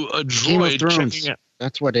to a droid. Game of Thrones.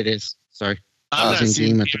 That's what it is. Sorry. I'm not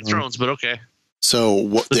seeing Game of Thrones, but okay. So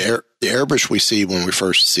what the Airbrush we see when we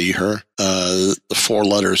first see her, the 4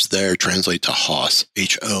 letters there translate to Hoss,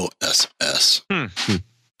 HOSS.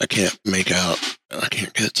 I can't make out. I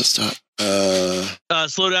can't get it to stop.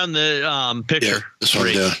 Slow down the picture. Yeah, that's what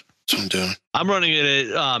I'm doing. That's what I'm doing. I'm running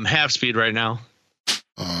it at half speed right now.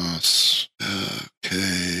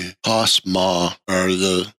 Okay. Hoss Ma are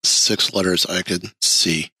the 6 letters I could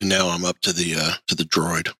see. And now I'm up to the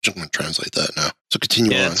droid. I'm going to translate that now. So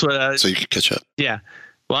continue on. That's what so you can catch up. Yeah.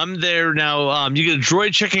 Well, I'm there now. You get a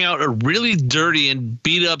droid checking out a really dirty and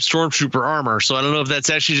beat up stormtrooper armor. So I don't know if that's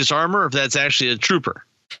actually just armor or if that's actually a trooper.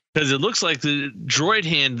 Because it looks like the droid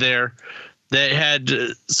hand there that had.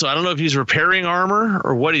 So I don't know if he's repairing armor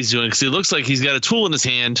or what he's doing. Because it looks like he's got a tool in his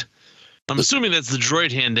hand. I'm assuming that's the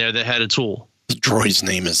droid hand there that had a tool. The droid's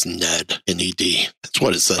name is Ned, N-E-D. That's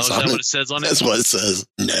what it says on it. Is that what it says on it? That's what it says,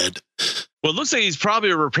 Ned. Well, it looks like he's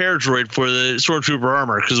probably a repair droid for the stormtrooper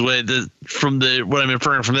armor, because what I'm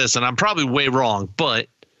inferring from this, and I'm probably way wrong. But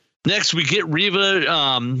next we get Riva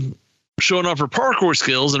showing off her parkour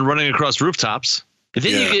skills and running across rooftops. And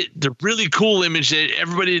then you get the really cool image that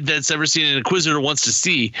everybody that's ever seen an Inquisitor wants to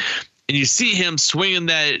see, and you see him swinging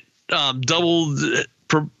that double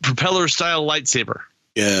propeller style lightsaber.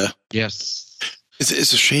 Yeah. Yes.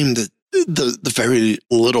 It's a shame that the very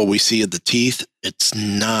little we see of the teeth, it's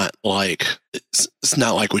not like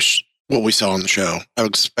what we saw on the show. I was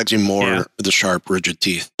expecting more of the sharp, rigid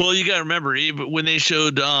teeth. Well, you got to remember, even when they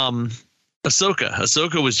showed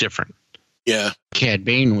Ahsoka was different. Yeah. Cad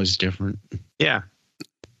Bane was different. Yeah.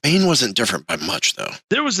 Bane wasn't different by much, though.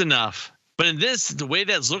 There was enough. But in this, the way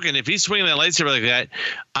that's looking, if he's swinging that lightsaber like that,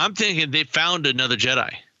 I'm thinking they found another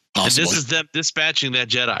Jedi. Possibly. And this is them dispatching that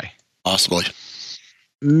Jedi. Possibly.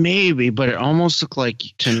 Maybe, but it almost looked like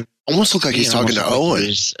he's talking to Owen.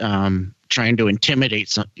 He's trying to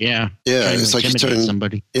intimidate Yeah, it's like he's trying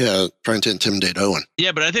somebody. Yeah, trying to intimidate Owen.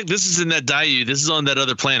 Yeah, but I think this is in that Daiyu. This is on that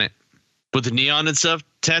other planet with the neon and stuff.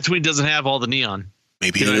 Tatooine doesn't have all the neon.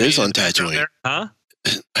 Maybe it is on Tatooine. Huh?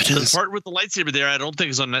 The part with the lightsaber there, I don't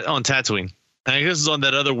think is on Tatooine. I guess it's on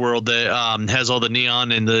that other world that has all the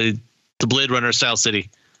neon and the Blade Runner style city.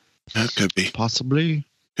 That could be. Possibly.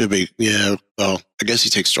 Could be. Yeah. Well, I guess he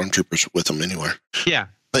takes stormtroopers with him anywhere. Yeah.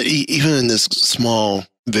 But even in this small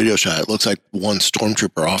video shot, it looks like one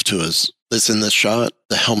stormtrooper off to his. That's in this shot.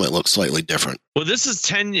 The helmet looks slightly different. Well, this is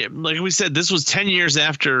 10. Like we said, this was 10 years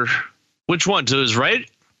after. Which one? To his right?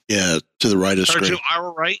 Yeah, to the right of Or screen. to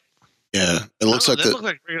our right? Yeah, it looks like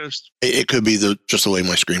it could be just the way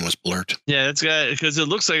my screen was blurred. Yeah, that's got because it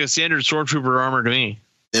looks like a standard stormtrooper armor to me.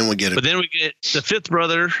 Then we get it. But then we get the fifth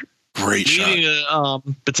brother Great shot. leading a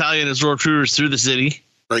battalion of stormtroopers through the city.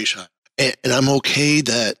 Great shot. And I'm okay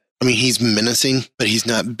that, I mean, he's menacing, but he's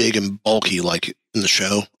not big and bulky like in the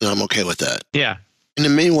show. And I'm okay with that. Yeah. And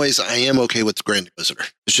in many ways, I am okay with Grand Inquisitor.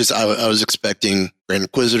 It's just I was expecting Grand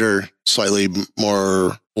Inquisitor, slightly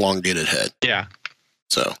more elongated head. Yeah.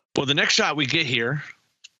 So. Well, the next shot we get here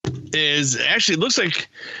is actually, it looks like,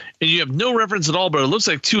 and you have no reference at all, but it looks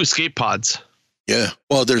like 2 escape pods. Yeah.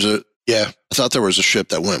 Well, I thought there was a ship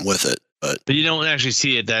that went with it, but you don't actually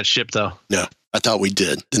see it, that ship, though. No, I thought we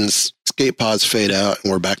did. Then the escape pods fade out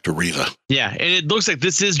and we're back to Reva. Yeah. And it looks like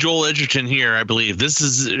this is Joel Edgerton here, I believe.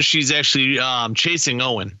 She's actually chasing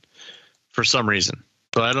Owen for some reason.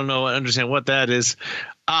 So I don't understand what that is.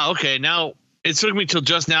 Okay. Now, it took me till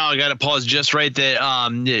just now. I got to pause just right there.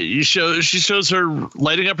 She shows her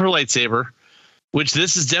lighting up her lightsaber, which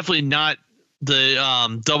this is definitely not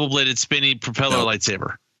the double-bladed spinny propeller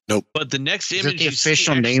lightsaber. Nope. But the next Is image, that the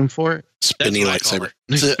official name for it? Spinny lightsaber.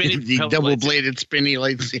 The double-bladed spinny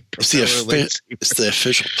lightsaber. It's the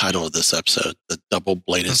official title of this episode, the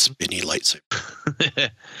double-bladed spinny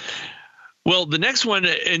lightsaber. Well, the next one,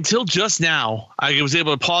 until just now, I was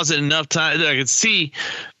able to pause it enough time that I could see.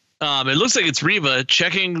 It looks like it's Reva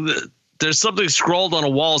checking. There's something scrawled on a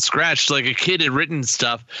wall, scratched, like a kid had written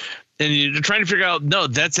stuff. And you're trying to figure out, no,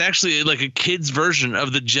 that's actually like a kid's version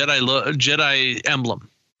of the Jedi emblem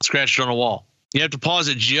scratched on a wall. You have to pause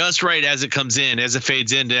it just right as it comes in, as it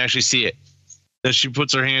fades in to actually see it. As she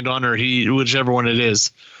puts her hand on, or whichever one it is.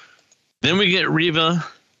 Then we get Reva.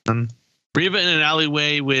 Reva in an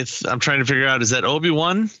alleyway with, I'm trying to figure out, is that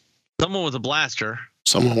Obi-Wan? Someone with a blaster.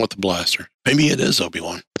 Someone with a blaster. Maybe it is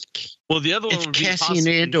Obi-Wan. Well, the other one It's would be Cassian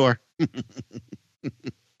Andor.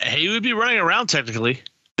 He would be running around technically.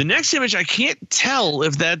 The next image, I can't tell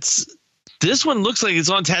if that's. This one looks like it's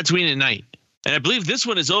on Tatooine at night, and I believe this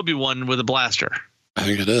one is Obi-Wan with a blaster. I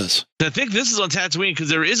think it is. I think this is on Tatooine because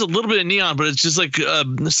there is a little bit of neon, but it's just like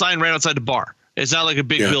a sign right outside the bar. It's not like a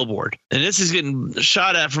big billboard. And this is getting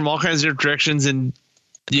shot at from all kinds of different directions, and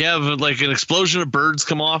you have like an explosion of birds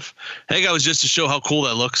come off. I think that was just to show how cool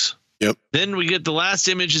that looks. Yep. Then we get the last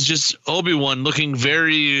image is just Obi-Wan looking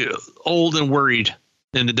very old and worried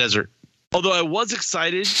in the desert. Although I was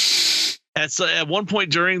excited at one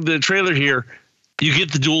point during the trailer here, you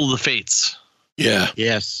get the Duel of the Fates. Yeah.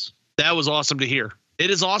 Yes. That was awesome to hear. It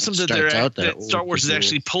is awesome that Star Wars is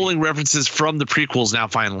actually pulling references from the prequels now,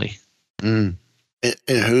 finally. And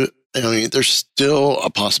there's still a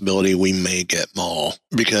possibility we may get Maul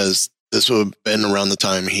because this would have been around the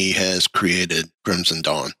time he has created Crimson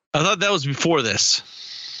Dawn. I thought that was before this.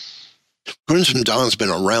 Crimson Dawn's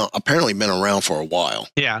apparently been around for a while.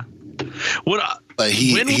 Yeah. But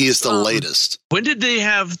he is the latest. When did they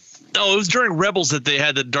have? Oh, it was during Rebels that they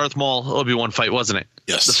had the Darth Maul Obi-Wan fight, wasn't it?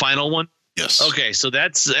 Yes. The final one? Yes. Okay, so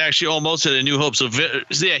that's actually almost at A New Hope. So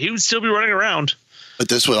yeah, he would still be running around. But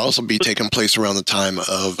this would also be taking place around the time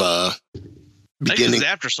of beginning. I think it was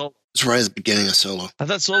after Solo. It's right at the beginning of Solo. I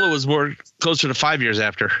thought Solo was more closer to 5 years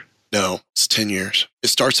after. No, it's 10 years. It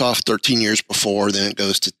starts off 13 years before, then it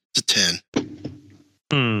goes to 10.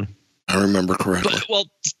 I remember correctly. Well,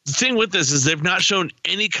 the thing with this is they've not shown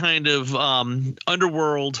any kind of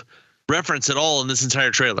underworld reference at all in this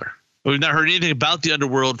entire trailer. We've not heard anything about the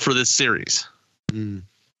underworld for this series.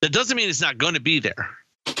 That doesn't mean it's not going to be there.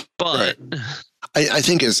 But I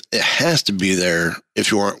think it has to be there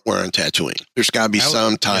if you we're on Tatooine. There's got to be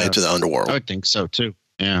some tie to the underworld. I would think so, too.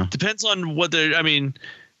 Yeah. Depends on what they're. I mean,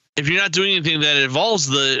 if you're not doing anything that involves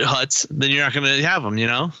the huts, then you're not going to have them, you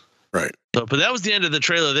know? Right. So, but that was the end of the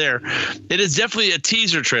trailer there. It is definitely a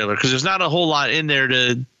teaser trailer because there's not a whole lot in there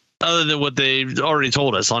other than what they already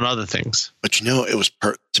told us on other things. But it was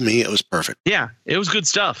to me, it was perfect. Yeah, it was good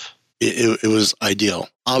stuff. It was ideal.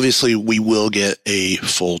 Obviously, we will get a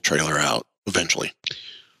full trailer out eventually.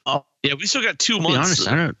 Oh, yeah, we still got 2 months. To be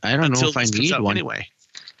honest, I don't know if I need one. Anyway,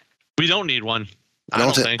 we don't need one. I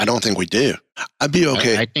don't think we do. I'd be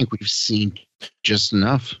okay. I think we've seen just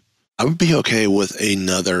enough. I would be okay with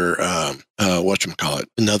another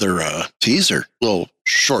another teaser, little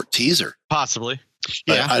short teaser. Possibly.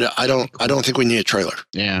 Yeah. I don't think we need a trailer.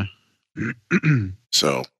 Yeah.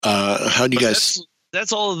 So, how do you guys?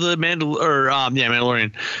 That's all of the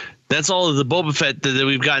Mandalorian. That's all of the Boba Fett that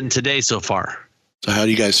we've gotten today so far. So, how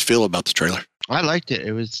do you guys feel about the trailer? I liked it.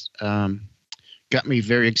 It was got me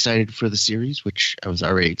very excited for the series, which I was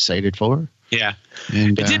already excited for. Yeah,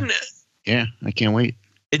 and it didn't. Yeah, I can't wait.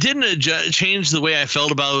 It didn't change the way I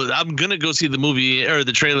felt about it. I'm gonna go see the movie or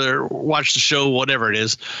the trailer, watch the show, whatever it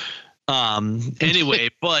is. Anyway,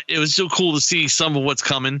 but it was still cool to see some of what's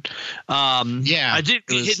coming. Yeah, I did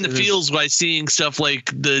get hit in the feels by seeing stuff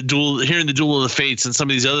like hearing the Duel of the Fates and some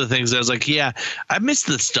of these other things. I was like, yeah, I missed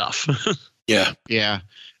this stuff. Yeah.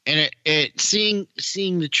 And it seeing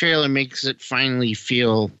the trailer makes it finally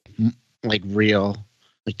feel like real,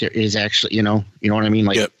 like there is actually, you know what I mean?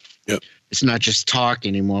 Like, yep. It's not just talk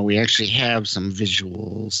anymore. We actually have some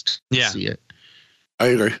visuals to see it. I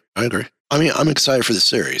agree. I mean, I'm excited for the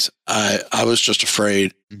series. I was just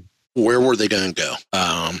afraid, where were they going to go?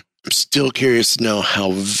 I'm still curious to know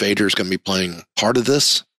how Vader's going to be playing part of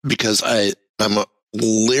this, because I'm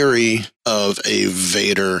leery of a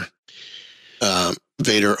Vader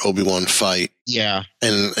Obi-Wan fight. Yeah,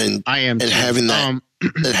 and I am, and having that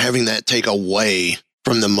and having that take away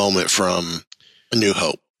from the moment from A New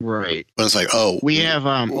Hope. Right. But it's like, we have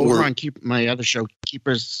over on my other show,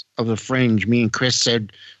 Keepers of the Fringe. Me and Chris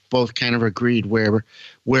said both kind of agreed where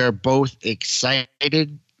we're both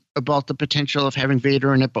excited about the potential of having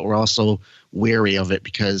Vader in it, but we're also wary of it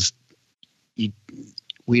because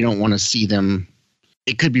we don't want to see them.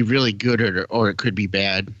 It could be really good or it could be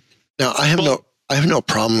bad. Now I have no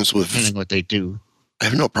problems with depending what they do. I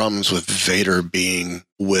have no problems with Vader being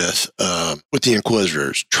with the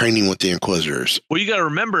Inquisitors, training with the Inquisitors. Well, you got to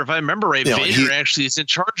remember, if I remember right, Vader actually is in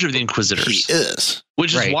charge of the Inquisitors. He is.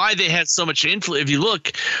 Which is why they had so much influence. If you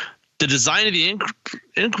look, the design of the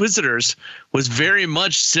Inquisitors was very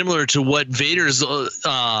much similar to what Vader's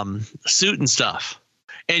suit and stuff.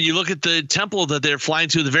 And you look at the temple that they're flying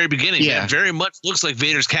to at the very beginning. Yeah. It very much looks like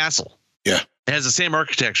Vader's castle. Yeah. It has the same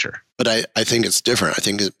architecture. But I think it's different. I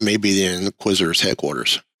think it may be the Inquisitor's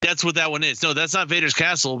headquarters. That's what that one is. No, that's not Vader's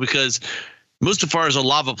castle because Mustafar is a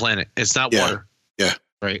lava planet. It's not water. Yeah.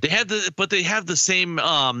 Right. They have the same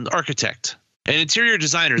architect and interior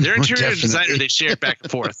designer. Their interior designer, they share back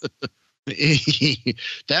and forth.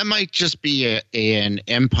 That might just be an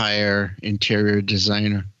Empire interior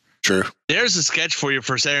designer. True. There's a sketch for you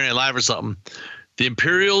for Saturday Night Live or something. The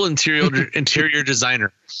Imperial interior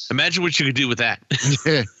designer. Imagine what you could do with that.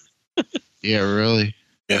 Yeah, really.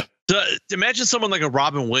 Yeah. So, imagine someone like a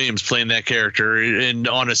Robin Williams playing that character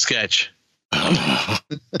on a sketch.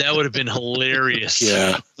 That would have been hilarious.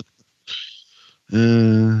 Yeah.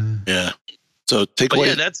 Yeah. So takeaway.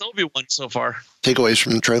 Yeah, that's Obi-Wan so far. Takeaways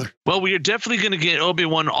from the trailer. Well, we are definitely going to get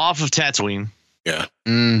Obi-Wan off of Tatooine. Yeah.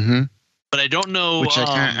 Mm-hmm. But I don't know. Which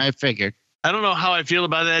I figured. I don't know how I feel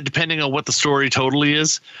about that, depending on what the story totally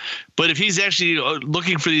is. But if he's actually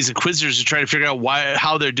looking for these Inquisitors to try to figure out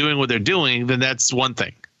how they're doing what they're doing, then that's one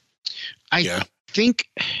thing. I think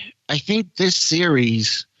this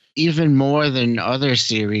series, even more than other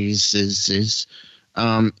series, is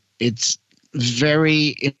it's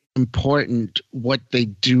very important what they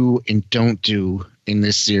do and don't do in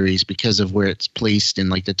this series because of where it's placed in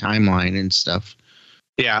like the timeline and stuff.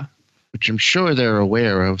 Yeah. Which I'm sure they're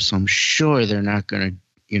aware of, so I'm sure they're not going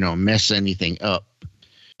to, mess anything up.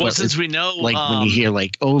 Well, but since we know, like when you hear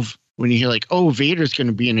Vader's going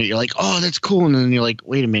to be in it, you're like, oh, that's cool, and then you're like,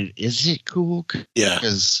 wait a minute, is it cool? Yeah,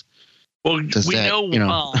 because know, is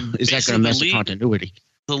that going to mess with continuity?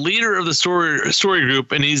 The leader of the story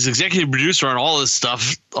group, and he's executive producer on all this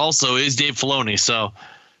stuff, also is Dave Filoni. So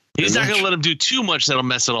he's not going to let him do too much that'll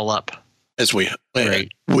mess it all up. As we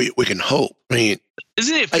can hope. I mean,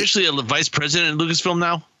 isn't he officially a vice president at Lucasfilm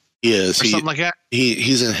now? He is. Or something like that.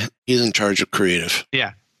 He's in charge of creative.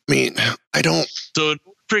 Yeah. I mean, I don't. So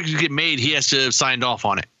for it to get made, he has to have signed off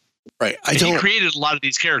on it. Right. He created a lot of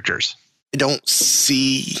these characters. I don't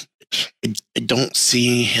see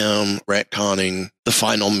him retconning the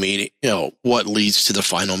final meeting. What leads to the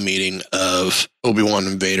final meeting of Obi-Wan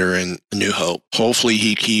and Vader in A New Hope. Hopefully,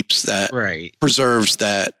 he keeps that. Right. Preserves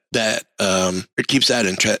that. It keeps that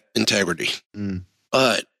integrity. Mm.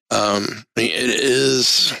 But it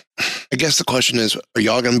is. I guess the question is: are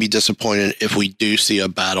y'all going to be disappointed if we do see a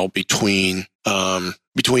battle between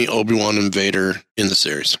Obi-Wan and Vader in the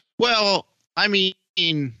series? Well, I mean,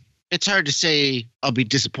 it's hard to say I'll be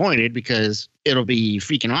disappointed because it'll be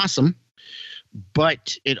freaking awesome.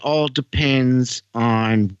 But it all depends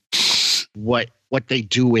on what they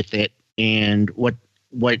do with it and what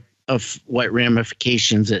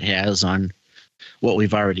ramifications it has on what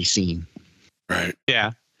we've already seen. Right.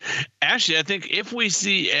 Yeah. Actually, I think if we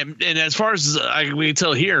see, and as far as we can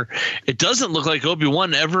tell here, it doesn't look like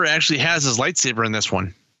Obi-Wan ever actually has his lightsaber in this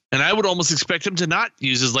one. And I would almost expect him to not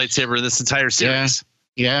use his lightsaber in this entire series.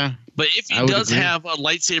 Yeah. But if he does have a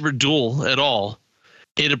lightsaber duel at all,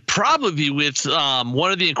 it'd probably be with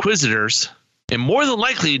one of the Inquisitors, and more than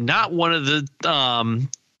likely not one of the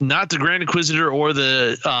not the Grand Inquisitor or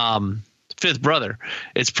the fifth brother.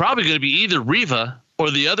 It's probably going to be either Reva or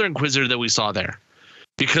the other Inquisitor that we saw there,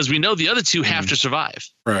 because we know the other two have to survive.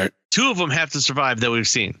 Right. Two of them have to survive that we've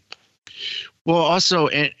seen. Well, also,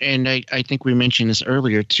 and I think we mentioned this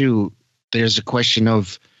earlier too, there's a question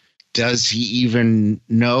of, does he even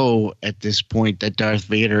know at this point that Darth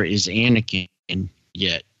Vader is Anakin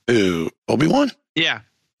yet? Ooh, Obi-Wan? Yeah.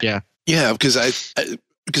 Yeah, because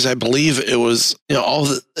I believe it was, all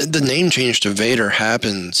the name change to Vader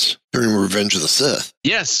happens during Revenge of the Sith.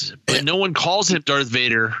 Yes, but no one calls him Darth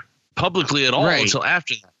Vader publicly at all until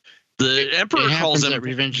after that. The Emperor calls him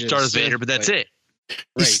Darth Vader, but that's it.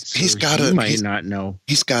 Right. He's got to not know.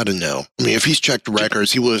 He's got to know. I mean, if he's checked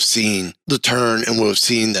records, he would have seen the turn and would have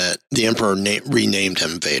seen that the Emperor renamed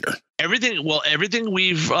him Vader. Everything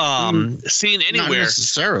we've seen anywhere, not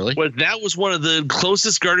necessarily. That was one of the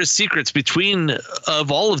closest guarded secrets between of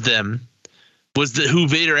all of them, was who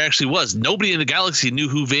Vader actually was. Nobody in the galaxy knew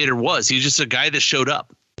who Vader was. He was just a guy that showed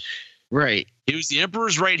up. Right. He was the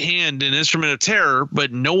Emperor's right hand and instrument of terror,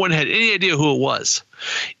 but no one had any idea who it was.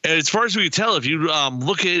 And as far as we can tell, if you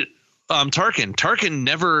look at Tarkin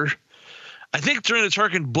never. I think during the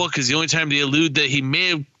Tarkin book is the only time they allude that he may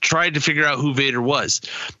have tried to figure out who Vader was.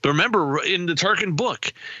 But remember, in the Tarkin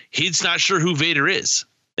book, he's not sure who Vader is.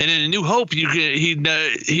 And in A New Hope, he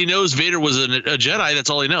knows Vader was a Jedi. That's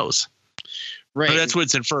all he knows. Right. But that's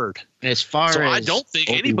what's inferred. As far as I don't think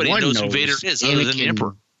anybody knows who Vader is other than the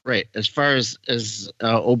Emperor. Right. As far as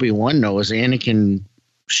Obi-Wan knows, Anakin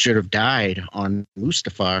should have died on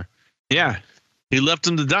Mustafar. Yeah. He left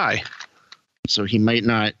him to die. So he might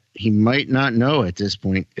not know at this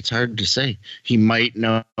point. It's hard to say. He might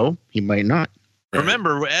know. He might not.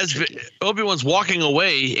 Remember, as Obi-Wan's walking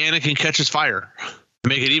away, Anakin catches fire.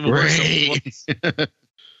 Make it even worse.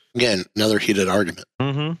 Again, another heated argument.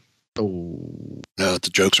 Mm-hmm. Oh. No, the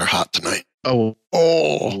jokes are hot tonight. Oh.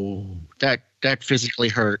 That physically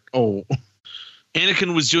hurt. Oh.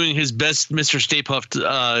 Anakin was doing his best Mr. Stay Puft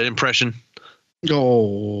impression.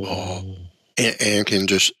 Oh. Anakin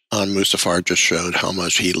just on Mustafar just showed how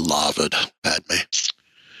much he lavoed Padme.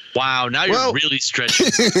 Wow, now you're really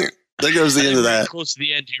stretching. There goes the end of that. Close to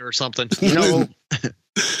the end here or something.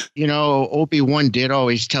 Obi-Wan did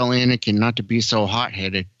always tell Anakin not to be so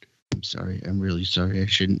hot-headed. I'm sorry. I'm really sorry. I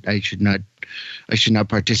should not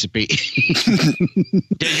participate. Yeah,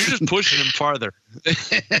 you're just pushing him farther.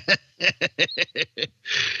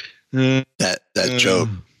 That joke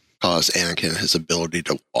caused Anakin his ability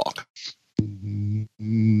to walk.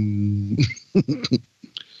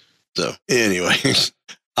 So anyway,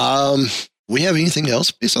 we have anything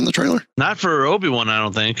else based on the trailer? Not for Obi-Wan, I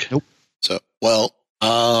don't think. Nope. So, well,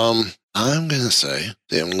 I'm gonna say,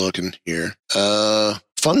 I'm looking here.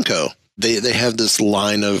 Funko. They have this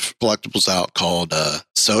line of collectibles out called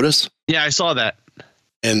sodas. Yeah, I saw that.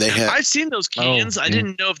 And they have. I've seen those cans. I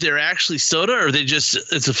didn't know if they're actually soda or it's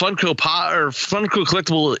a Funko pot or Funko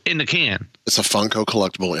collectible in the can. It's a Funko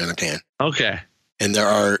collectible in a can. Okay.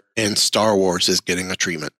 And Star Wars is getting a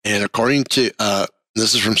treatment. And according to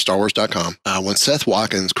this is from StarWars.com. When Seth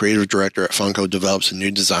Watkins, creative director at Funko, develops a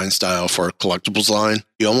new design style for a collectibles line,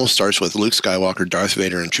 he almost starts with Luke Skywalker, Darth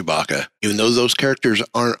Vader, and Chewbacca. Even though those characters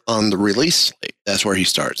aren't on the release slate, that's where he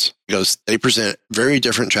starts. Because they present very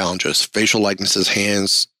different challenges: facial likenesses,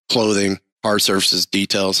 hands, clothing, hard surfaces,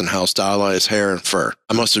 details, and how stylized hair and fur.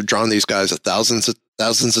 I must have drawn these guys thousands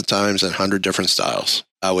of times in 100 different styles.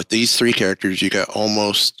 With these three characters, you can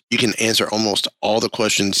answer almost all the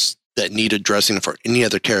questions that need addressing for any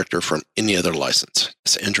other character from any other license.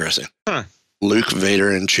 It's interesting. Huh. Luke,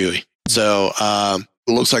 Vader, and Chewie. So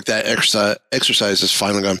it looks like that exercise is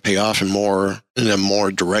finally going to pay off in a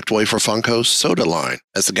more direct way for Funko's soda line.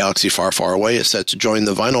 As the galaxy far, far away is set to join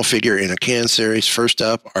the vinyl figure in a can series. First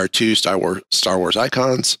up are two Star Wars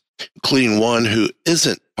icons, including one who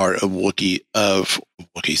isn't part of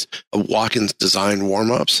Watkins' design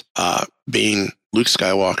warm-ups, being Luke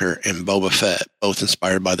Skywalker and Boba Fett, both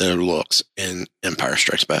inspired by their looks in Empire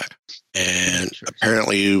Strikes Back. And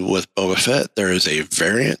apparently with Boba Fett, there is a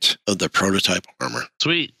variant of the prototype armor.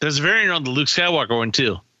 Sweet. There's a variant on the Luke Skywalker one,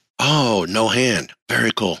 too. Oh, no hand.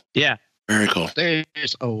 Very cool. Yeah. Very cool.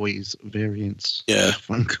 There's always variants. Yeah.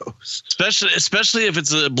 Funkos. Especially if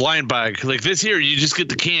it's a blind bag. Like this here, you just get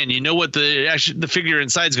the can. You know what the figure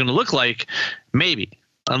inside is going to look like. Maybe.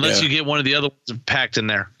 unless you get one of the other ones packed in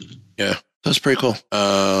there. Yeah, that's pretty cool.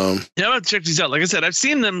 Yeah, I'm gonna check these out. Like I said, I've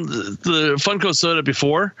seen them, the Funko soda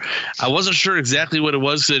before. I wasn't sure exactly what it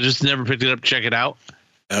was, so I just never picked it up to check it out.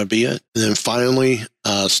 That would be it. And then finally,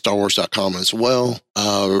 StarWars.com as well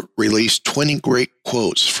released 20 great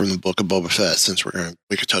quotes from the Book of Boba Fett. Since we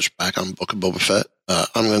could touch back on Book of Boba Fett,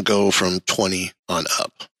 I'm going to go from 20 on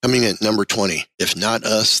up. Coming at number 20, if not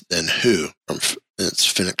us, then who? It's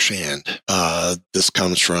Fennec Shand. This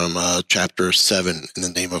comes from Chapter 7, In the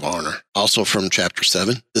Name of Honor. Also from Chapter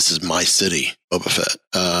 7, This Is My City, Boba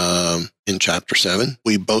Fett. In Chapter 7,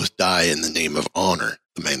 We Both Die in the Name of Honor,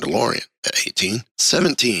 The Mandalorian. At 18.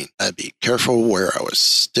 17, I'd be careful where I was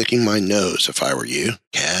sticking my nose if I were you.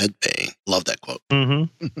 Cad Bane. Love that quote.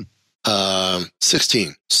 Mm-hmm.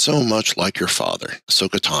 16, so much like your father,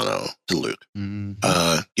 Ahsoka Tano to Luke.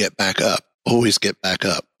 Get back up. Always get back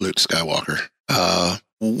up, Luke Skywalker.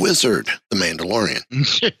 Wizard, the Mandalorian.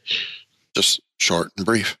 Just short and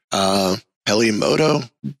brief. Pelimoto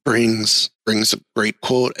brings a great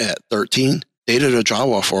quote at 13. Dated a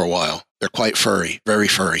Jawa for a while. They're quite furry, very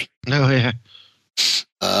furry. Oh, yeah.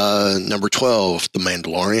 Number 12, The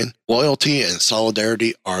Mandalorian. Loyalty and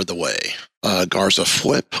solidarity are the way. Garza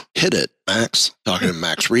Flip, Hit It, Max. Talking to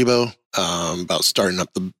Max Rebo about starting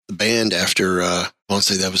up the band after, I want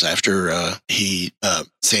to say that was after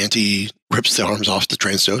Santi rips the arms off the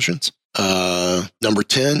Trandoshans. Number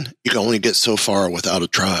 10, you can only get so far without a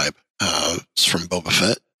tribe. It's from Boba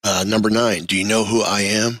Fett. Number 9, do you know who I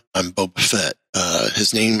am? I'm Boba Fett.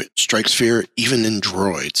 His name strikes fear even in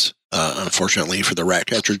droids. Unfortunately for the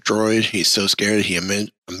Ratcatcher droid, he's so scared he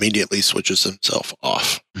immediately switches himself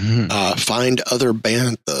off. Find other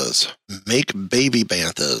banthas. Make baby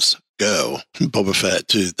banthas. Go. Boba Fett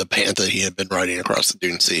to the bantha he had been riding across the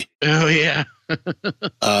Dune Sea. Oh, yeah.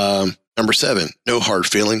 Number 7, no hard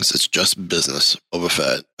feelings. It's just business. Boba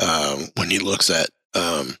Fett, when he looks at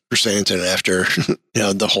Chrysanthemum after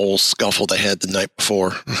the whole scuffle they had the night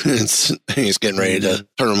before, he's getting ready to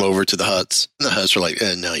turn them over to the Hutts. And the Hutts are like,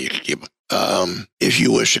 no, you can keep them. If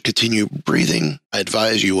you wish to continue breathing, I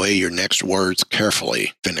advise you weigh your next words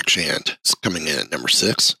carefully. Fennec Shand is coming in at number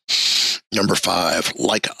 6. Number 5,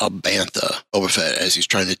 like a bantha, Boba Fett, as he's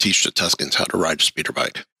trying to teach the Tuskens how to ride a speeder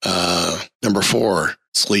bike. Number 4,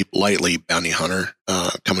 Sleep Lightly, Bounty Hunter,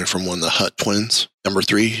 coming from one of the Hutt twins. Number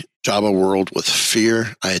 3, Jabba World with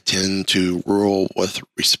Fear. I intend to rule with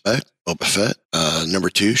respect. Boba Fett. Number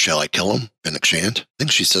 2, Shall I Kill Him? Fennec Shand. I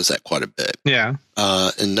think she says that quite a bit. Yeah.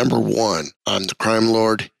 And number 1, I'm the crime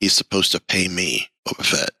lord. He's supposed to pay me. Boba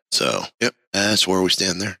Fett. So, yep, that's where we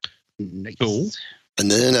stand there. Nice. Cool. And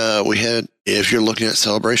then we had, if you're looking at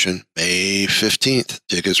Celebration, May 15th,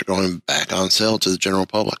 tickets are going back on sale to the general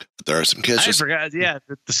public. But there are some kids. I forgot,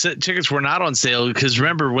 the tickets were not on sale because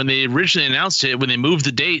remember when they originally announced it, when they moved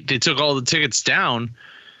the date, they took all the tickets down.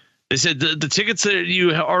 They said the tickets that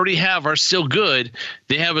you already have are still good.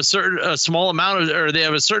 They have a certain amount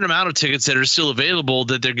of tickets that are still available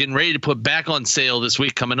that they're getting ready to put back on sale this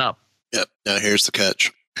week coming up. Yep. Now here's the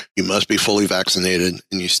catch: you must be fully vaccinated,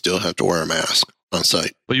 and you still have to wear a mask on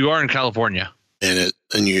site. Well, you are in California, and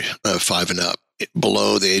you 5 and up.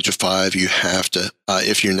 Below the age of 5, you have to.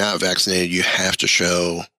 If you're not vaccinated, you have to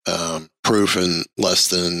show proof in less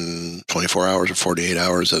than 24 hours or 48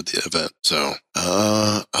 hours of the event. So,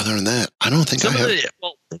 other than that, I don't think I have.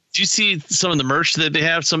 Do you see some of the merch that they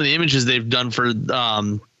have? Some of the images they've done for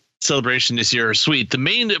Celebration this year are sweet. The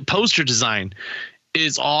main poster design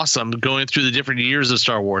is awesome, going through the different years of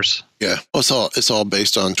Star Wars. Yeah, well, it's all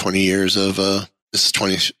based on 20 years of. This is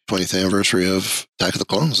 20th anniversary of Attack of the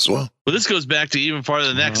Clones as well. Well, this goes back to even farther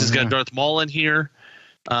than that. It's got Darth Maul in here.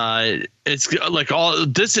 It's like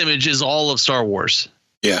this image is all of Star Wars.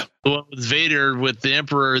 Yeah. The one with Vader, with the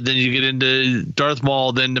Emperor, then you get into Darth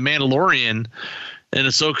Maul, then the Mandalorian, and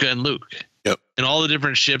Ahsoka and Luke. Yep. And all the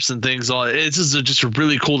different ships and things. It's just a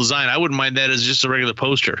really cool design. I wouldn't mind that as just a regular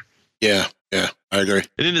poster. Yeah, I agree.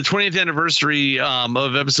 And then the 20th anniversary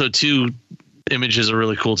of Episode 2 images are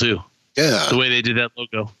really cool too. Yeah, the way they did that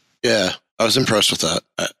logo. Yeah, I was impressed with that.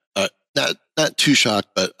 Not too shocked,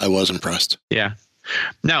 but I was impressed. Yeah.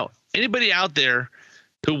 Now, anybody out there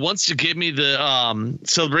who wants to give me the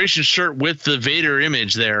Celebration shirt with the Vader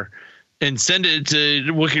image there and send it to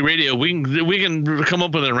Wookiee Radio, we can come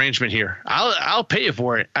up with an arrangement here. I'll pay you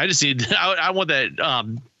for it. I just need I want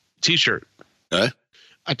that T-shirt. Okay.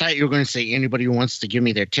 I thought you were going to say anybody who wants to give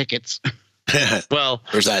me their tickets. Well,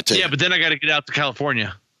 there's that too. Yeah, but then I got to get out to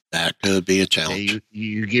California. That could be a challenge. Okay,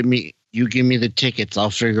 you give me the tickets. I'll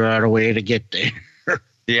figure out a way to get there.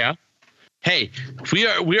 Yeah. Hey, we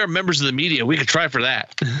are members of the media. We could try for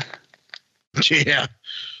that. Yeah.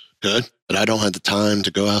 Good. but I don't have the time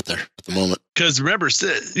to go out there at the moment. Because remember,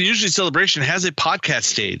 usually Celebration has a podcast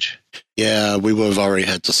stage. Yeah, we would have already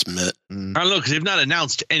had to submit. I don't know, because they've not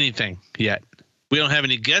announced anything yet. We don't have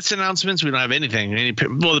any guest announcements. We don't have anything.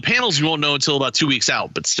 The panels we won't know until about 2 weeks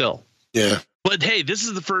out, but still. Yeah. But hey, this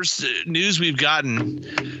is the first news we've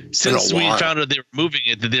gotten since we found out they were moving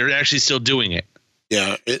it, that they're actually still doing it.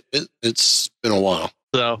 Yeah, it's been a while.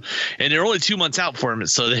 So, and they're only 2 months out for them,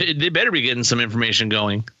 so they better be getting some information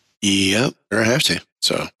going. Yep, they're gonna have to.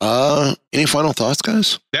 So, any final thoughts,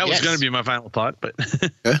 guys? That was going to be my final thought, but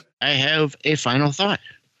okay. I have a final thought.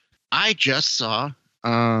 I just saw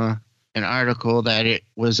an article that it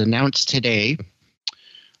was announced today.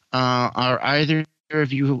 Are either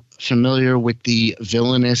of you familiar with the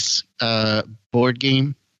Villainous board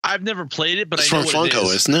game? I've never played it, but it's I know from what Funko, it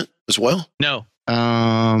is. Isn't it? As well? No.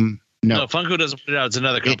 No, Funko doesn't put it out. It's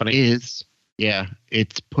another company. It is. Yeah,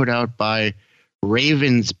 it's put out by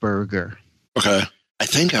Ravensburger. Okay, I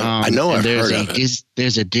think I know I've heard of it.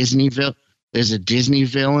 There's a Disney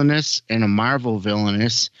Villainous and a Marvel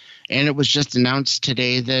Villainous, and it was just announced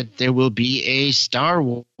today that there will be a Star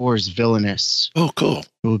Wars Villainous. Oh, cool!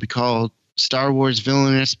 It will be called Star Wars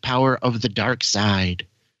Villainous: Power of the Dark Side.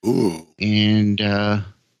 Ooh! And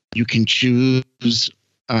you can choose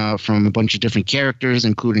from a bunch of different characters,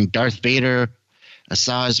 including Darth Vader,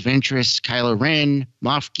 Asajj Ventress, Kylo Ren,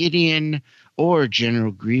 Moff Gideon, or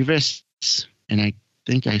General Grievous. And I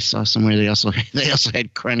think I saw somewhere they also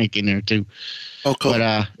had Krennic in there too. Oh, cool.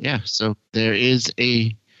 But so there is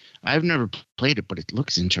a. I've never played it, but it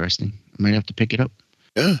looks interesting. I might have to pick it up.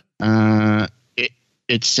 Yeah.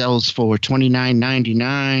 It sells for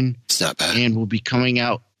 $29.99. It's not bad. And will be coming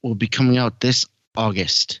out this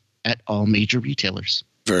August at all major retailers.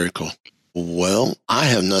 Very cool. Well, I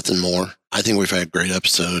have nothing more. I think we've had a great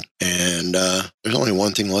episode, and there's only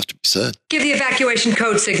one thing left to be said. Give the evacuation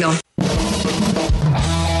code signal. All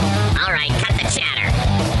right, cut the chatter.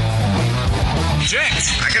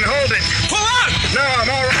 Jinx, I can hold it. Pull out! No, I'm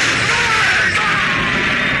all right.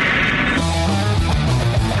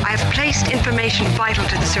 I have placed information vital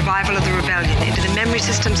to the survival of the rebellion into the memory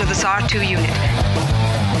systems of this R2 unit.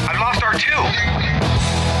 I've lost R2.